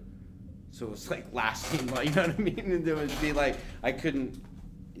later, so it was like lasting. You know what I mean? And it would be like I couldn't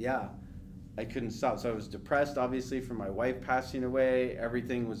stop. So I was depressed, obviously, from my wife passing away.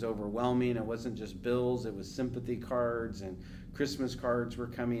 Everything was overwhelming. It wasn't just bills; it was sympathy cards, and Christmas cards were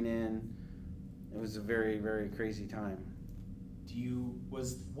coming in. It was a very, very crazy time.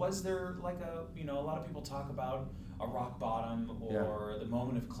 Was there like a lot of people talk about a rock bottom or the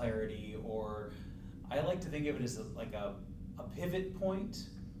moment of clarity, or I like to think of it as a pivot point.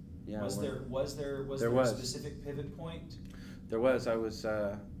 Yeah. Was there a specific pivot point? There was.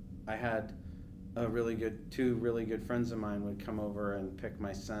 I had two really good friends of mine would come over and pick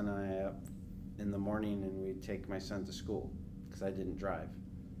my son and I up in the morning, and we'd take my son to school because I didn't drive.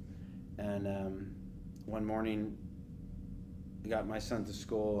 And one morning, I got my son to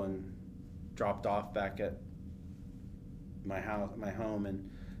school and dropped off back at my home, and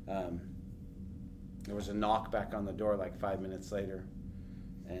there was a knock back on the door like 5 minutes later,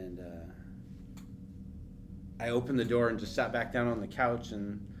 and I opened the door and just sat back down on the couch,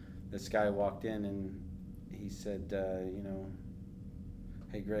 and this guy walked in and he said,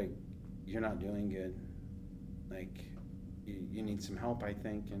 hey Greg, you're not doing good. Like, you need some help, I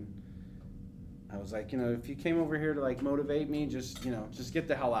think. And I was like, if you came over here to like motivate me, just get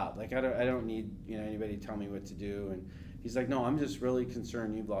the hell out. Like, I don't need, anybody to tell me what to do. And he's like, no, I'm just really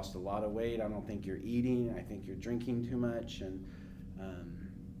concerned. You've lost a lot of weight. I don't think you're eating. I think you're drinking too much. And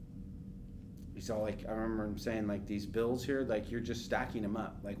he's all like, I remember him saying, like, these bills here, like, you're just stacking them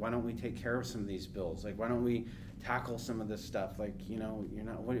up. Like, why don't we take care of some of these bills? Like, why don't we tackle some of this stuff? Like, you're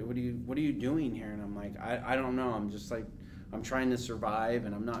not, what are you doing here? And I'm like, I don't know. I'm just like, I'm trying to survive,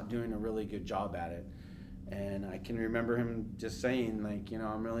 and I'm not doing a really good job at it. And I can remember him just saying, like,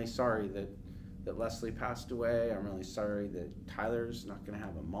 I'm really sorry that Leslie passed away. I'm really sorry that Tyler's not going to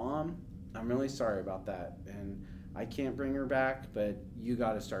have a mom. I'm really sorry about that. And I can't bring her back, but you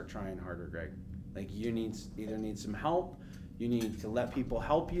got to start trying harder, Greg. Like, you either need some help, you need to let people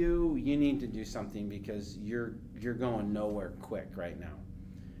help you, you need to do something, because you're going nowhere quick right now.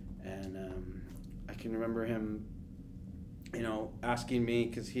 And I can remember him, asking me,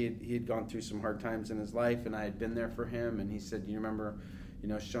 because he had gone through some hard times in his life, and I had been there for him, and he said, you remember,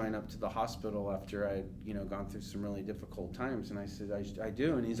 showing up to the hospital after I had, gone through some really difficult times? And I said, I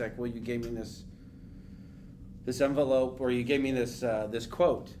do. And he's like, well, you gave me this envelope, or you gave me this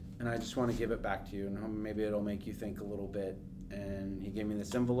quote, and I just want to give it back to you, and maybe it'll make you think a little bit. And he gave me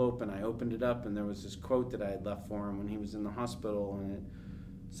this envelope, and I opened it up, and there was this quote that I had left for him when he was in the hospital, and it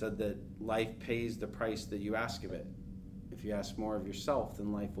said that life pays the price that you ask of it. If you ask more of yourself,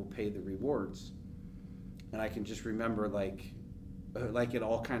 then life will pay the rewards. And I can just remember like it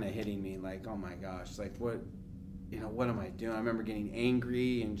all kind of hitting me, like, oh my gosh, like what am I doing? I remember getting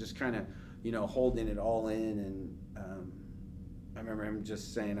angry and just kind of, holding it all in. And I remember him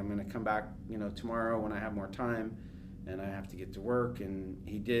just saying, I'm going to come back, tomorrow when I have more time, and I have to get to work. And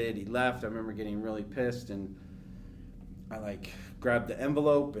he did. He left. I remember getting really pissed, and I grabbed the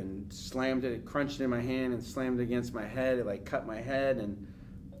envelope and slammed it, crunched it in my hand and slammed it against my head. It cut my head, and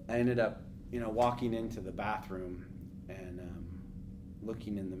I ended up, walking into the bathroom and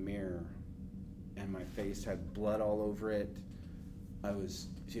looking in the mirror, and my face had blood all over it. I was,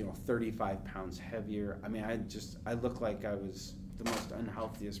 35 pounds heavier. I mean, I looked like I was the most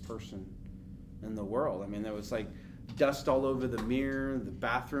unhealthiest person in the world. I mean, there was dust all over the mirror. The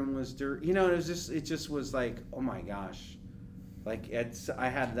bathroom was dirty. It just was like, oh my gosh. I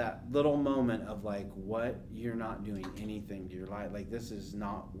had that little moment of what? You're not doing anything to your life. This is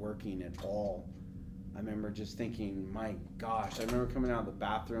not working at all. I remember just thinking, my gosh. I remember coming out of the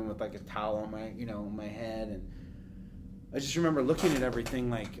bathroom with a towel on my, my head, and I just remember looking at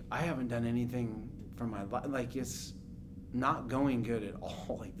everything I haven't done anything for my life. It's not going good at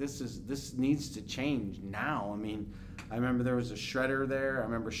all. This needs to change now. I mean, I remember there was a shredder there. I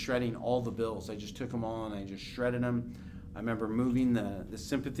remember shredding all the bills. I just took them all and I just shredded them. I remember moving the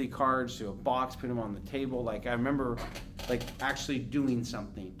sympathy cards to a box, put them on the table. I remember actually doing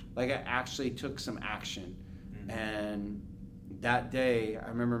something. I actually took some action. Mm-hmm. And that day, I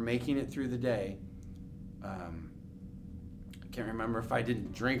remember making it through the day. I can't remember if I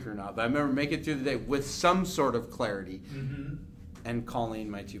didn't drink or not, but I remember making it through the day with some sort of clarity. Mm-hmm. And calling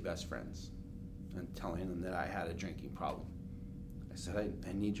my two best friends and telling them that I had a drinking problem. I said,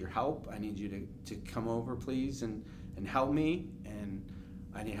 I need your help. I need you to come over, please, and and help me, and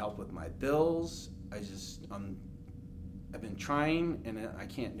I need help with my bills. I've been trying, and I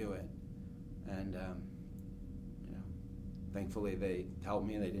can't do it. And thankfully they helped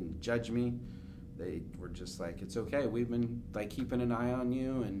me. They didn't judge me. They were just like, it's okay. We've been like keeping an eye on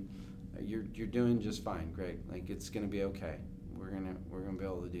you, and you're doing just fine, Greg. Like, it's gonna be okay. We're gonna be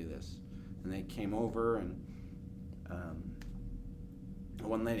able to do this. And they came over, and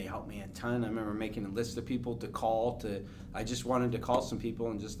one lady helped me a ton. I remember making a list of people to call. I just wanted to call some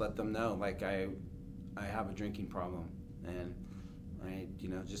people and just let them know, like, I have a drinking problem, and I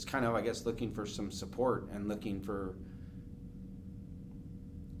just kind of, I guess, looking for some support and looking for,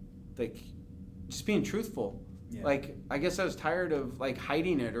 like, just being truthful. Yeah. Like, I guess I was tired of, like,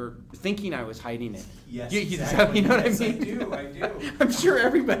 hiding it or thinking I was hiding it. Yes, exactly. You know what I mean? I do. I'm sure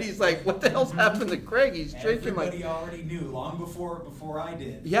everybody's like, what the hell's happened to Greg? He's drinking like... Everybody already knew long before I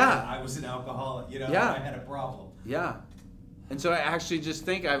did. Yeah. I was an alcoholic. Yeah. I had a problem. Yeah. And so I actually just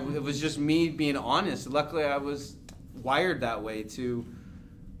think it was just me being honest. Luckily, I was wired that way to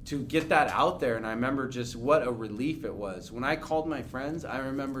get that out there. And I remember just what a relief it was. When I called my friends, I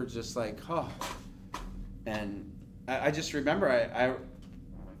remember just like, oh... And I just remember I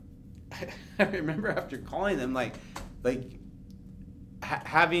remember after calling them like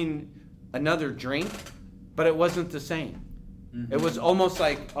having another drink, but it wasn't the same. Mm-hmm. It was almost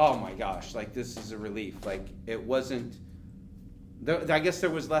like, oh my gosh, like this is a relief. Like it wasn't. I guess there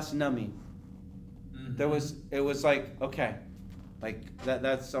was less numbing. Mm-hmm. It was like, okay, like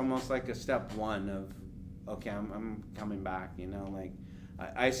that's almost like a step one of, okay, I'm coming back. Like.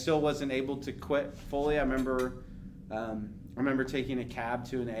 I still wasn't able to quit fully. I remember taking a cab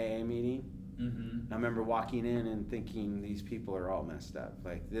to an AA meeting. Mm-hmm. I remember walking in and thinking, these people are all messed up.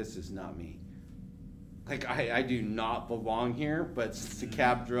 Like, this is not me. Like, I do not belong here, but since the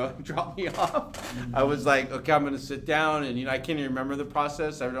cab dropped me off, mm-hmm. I was like, okay, I'm going to sit down. And, I can't even remember the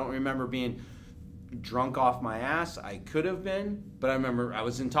process. I don't remember being drunk off my ass. I could have been, but I remember I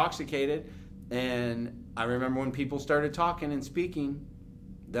was intoxicated. And I remember when people started talking and speaking,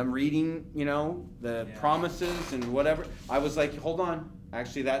 them reading, the promises and whatever. I was like, hold on.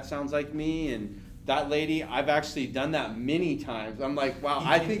 Actually, that sounds like me. And that lady, I've actually done that many times. I'm like, wow,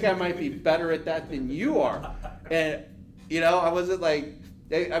 I think I might be better at that than you are. And, I wasn't like,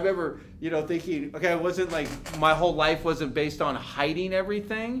 I remember, thinking, okay, it wasn't like my whole life wasn't based on hiding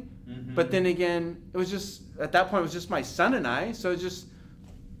everything. Mm-hmm. But then again, it was just, at that point, it was just my son and I. So it just,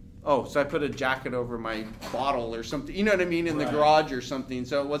 so I put a jacket over my bottle or something, you know what I mean, in the garage or something.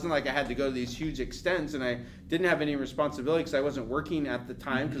 So it wasn't like I had to go to these huge extents, and I didn't have any responsibility because I wasn't working at the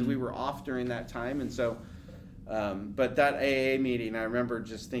time because we were off during that time. And so, but that AA meeting, I remember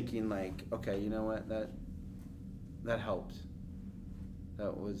just thinking like, okay, you know what, that helped.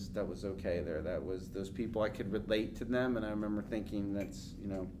 That was okay there. That was those people, I could relate to them, and I remember thinking that's,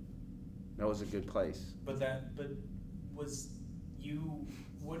 that was a good place. But was you...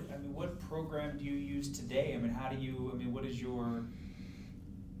 What program do you use today? What is your...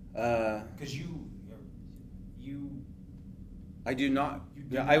 Because I do not.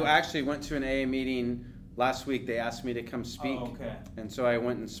 I actually went to an AA meeting last week. They asked me to come speak. Oh, okay. And so I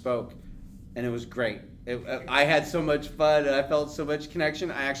went and spoke, and it was great. I had so much fun, and I felt so much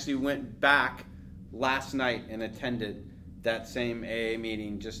connection. I actually went back last night and attended that same AA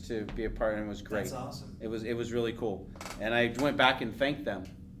meeting just to be a part, and it was great. That's awesome. It was really cool. And I went back and thanked them.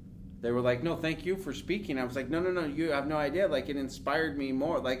 They were like, no, thank you for speaking. I was like, no, you have no idea. Like, it inspired me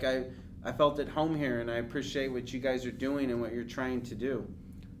more. Like, I felt at home here, and I appreciate what you guys are doing and what you're trying to do.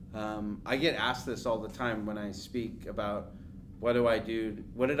 I get asked this all the time when I speak about what did I do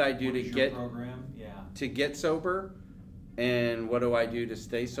to get sober, and what do I do to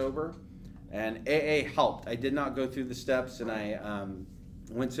stay sober. And AA helped. I did not go through the steps, and I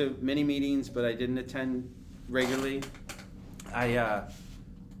went to many meetings, but I didn't attend regularly.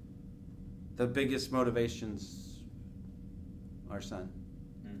 The biggest motivations are son,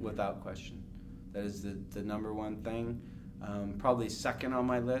 without question. That is the number one thing. Probably second on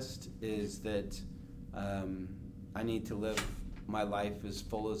my list is that I need to live my life as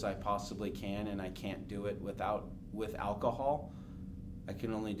full as I possibly can, and I can't do it with alcohol. I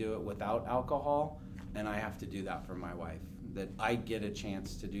can only do it without alcohol, and I have to do that for my wife. That I get a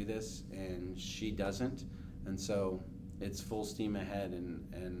chance to do this, and she doesn't, and so it's full steam ahead,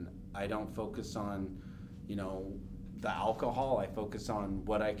 and I don't focus on, the alcohol. I focus on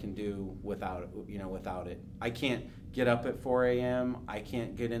what I can do without it. I can't get up at 4 a.m. I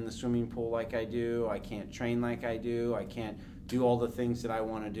can't get in the swimming pool like I do. I can't train like I do. I can't do all the things that I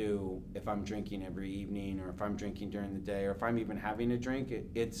want to do if I'm drinking every evening, or if I'm drinking during the day, or if I'm even having a drink.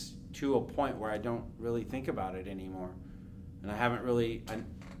 It's to a point where I don't really think about it anymore. And I haven't really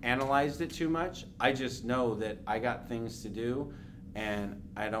analyzed it too much. I just know that I got things to do, and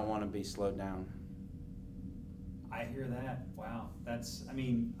I don't want to be slowed down. I hear that. Wow.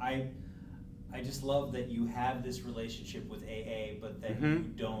 I just love that you have this relationship with AA, but that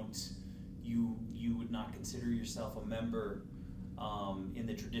you would not consider yourself a member in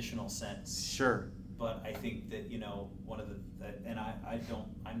the traditional sense. Sure. But I think that, one of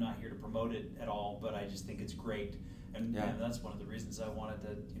I'm not here to promote it at all, but I just think it's great. And that's one of the reasons I wanted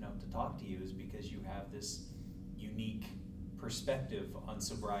to talk to you, is because you have this unique perspective on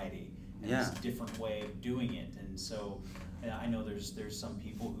sobriety and this different way of doing it. And so I know there's some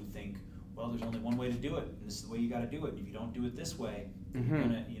people who think, well, there's only one way to do it, and this is the way you got to do it. If you don't do it this way, you're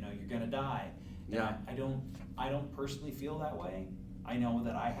gonna die. Yeah. And I don't personally feel that way. I know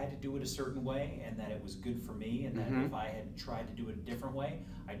that I had to do it a certain way, and that it was good for me, and that if I had tried to do it a different way,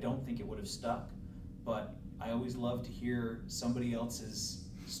 I don't think it would have stuck. But I always love to hear somebody else's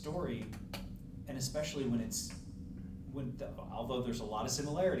story, and especially although there's a lot of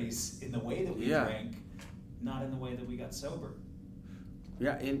similarities in the way that we drank, not in the way that we got sober.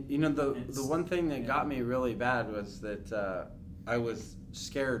 Yeah, and the one thing that got me really bad was that I was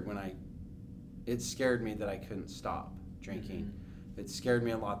scared it scared me that I couldn't stop drinking. Mm-hmm. It scared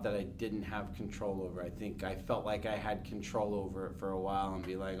me a lot that I didn't have control over. I think I felt like I had control over it for a while, and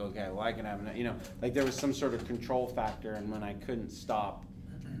be like, okay, well, I can have like there was some sort of control factor, and when I couldn't stop,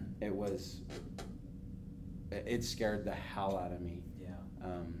 it scared the hell out of me.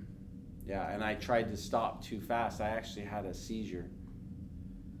 Yeah. And I tried to stop too fast. I actually had a seizure.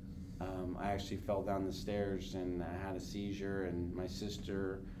 I actually fell down the stairs and I had a seizure, and my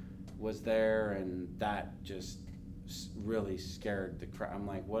sister was there, and that just really scared the crap. I'm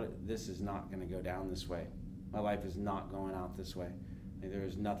like, what? This is not going to go down this way. My life is not going out this way. Like, there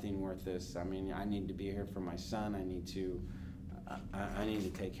is nothing worth this. I mean, I need to be here for my son. I need to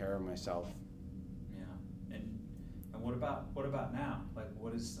take care of myself. Yeah. And what about now? Like,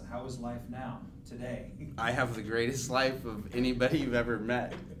 how is life now today? I have the greatest life of anybody you've ever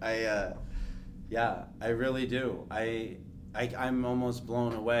met. I really do. I'm almost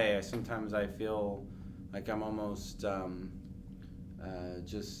blown away. Sometimes I feel like I'm almost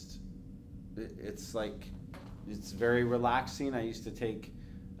it's very relaxing. I used to take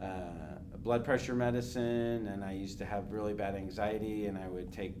blood pressure medicine, and I used to have really bad anxiety, and I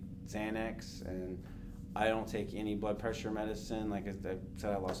would take Xanax, and I don't take any blood pressure medicine. Like I said,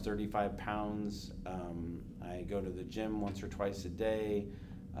 I lost 35 pounds. I go to the gym once or twice a day.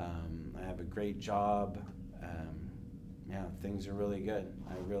 I have a great job. Things are really good.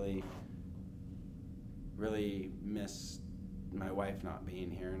 I really, really miss my wife not being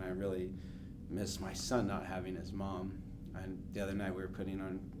here, and I really miss my son not having his mom. And the other night we were putting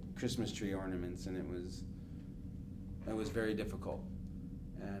on Christmas tree ornaments, and it was very difficult.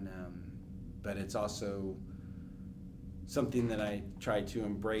 And but it's also something that I try to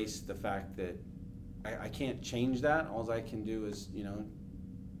embrace, the fact that I can't change that. All I can do is,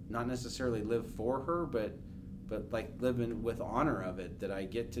 not necessarily live for her, but like living with honor of it, that I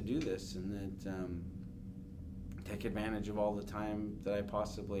get to do this, and that take advantage of all the time that I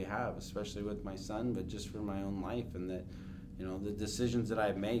possibly have, especially with my son, but just for my own life, and that, the decisions that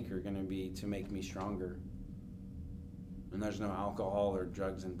I make are going to be to make me stronger. And there's no alcohol or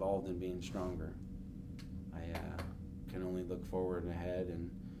drugs involved in being stronger. I can only look forward and ahead, and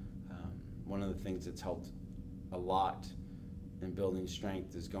one of the things that's helped a lot in building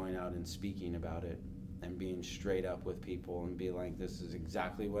strength is going out and speaking about it, and being straight up with people, and be like, this is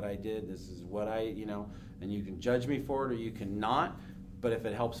exactly what I did, this is what and you can judge me for it or you can not, but if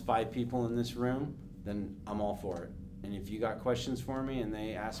it helps 5 people in this room, then I'm all for it. And if you got questions for me and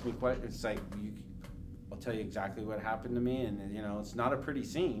they ask me questions, it's like, I'll tell you exactly what happened to me, and it's not a pretty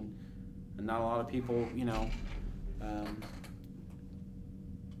scene, and not a lot of people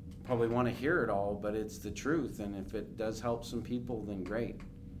probably want to hear it all, but it's the truth, and if it does help some people, then great.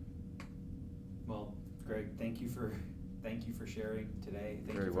 Well, Gregg, thank you for sharing today.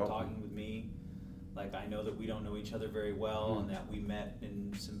 Thank you for welcome. Talking with me. Like, I know that we don't know each other very well, and that we met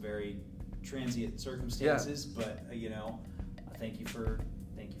in some very transient circumstances, but thank you for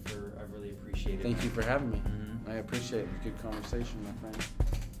I really appreciate it. Thank you for having me. Mm-hmm. I appreciate it. Good conversation, my friend.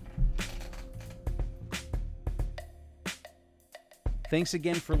 Thanks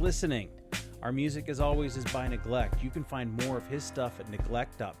again for listening. Our music, as always, is by Neglect. You can find more of his stuff at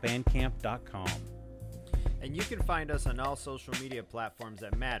neglect.bandcamp.com. And you can find us on all social media platforms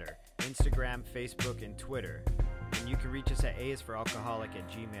that matter: Instagram, Facebook, and Twitter. And you can reach us at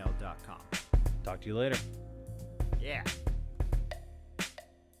aisforalcoholic@gmail.com. Talk to you later. Yeah.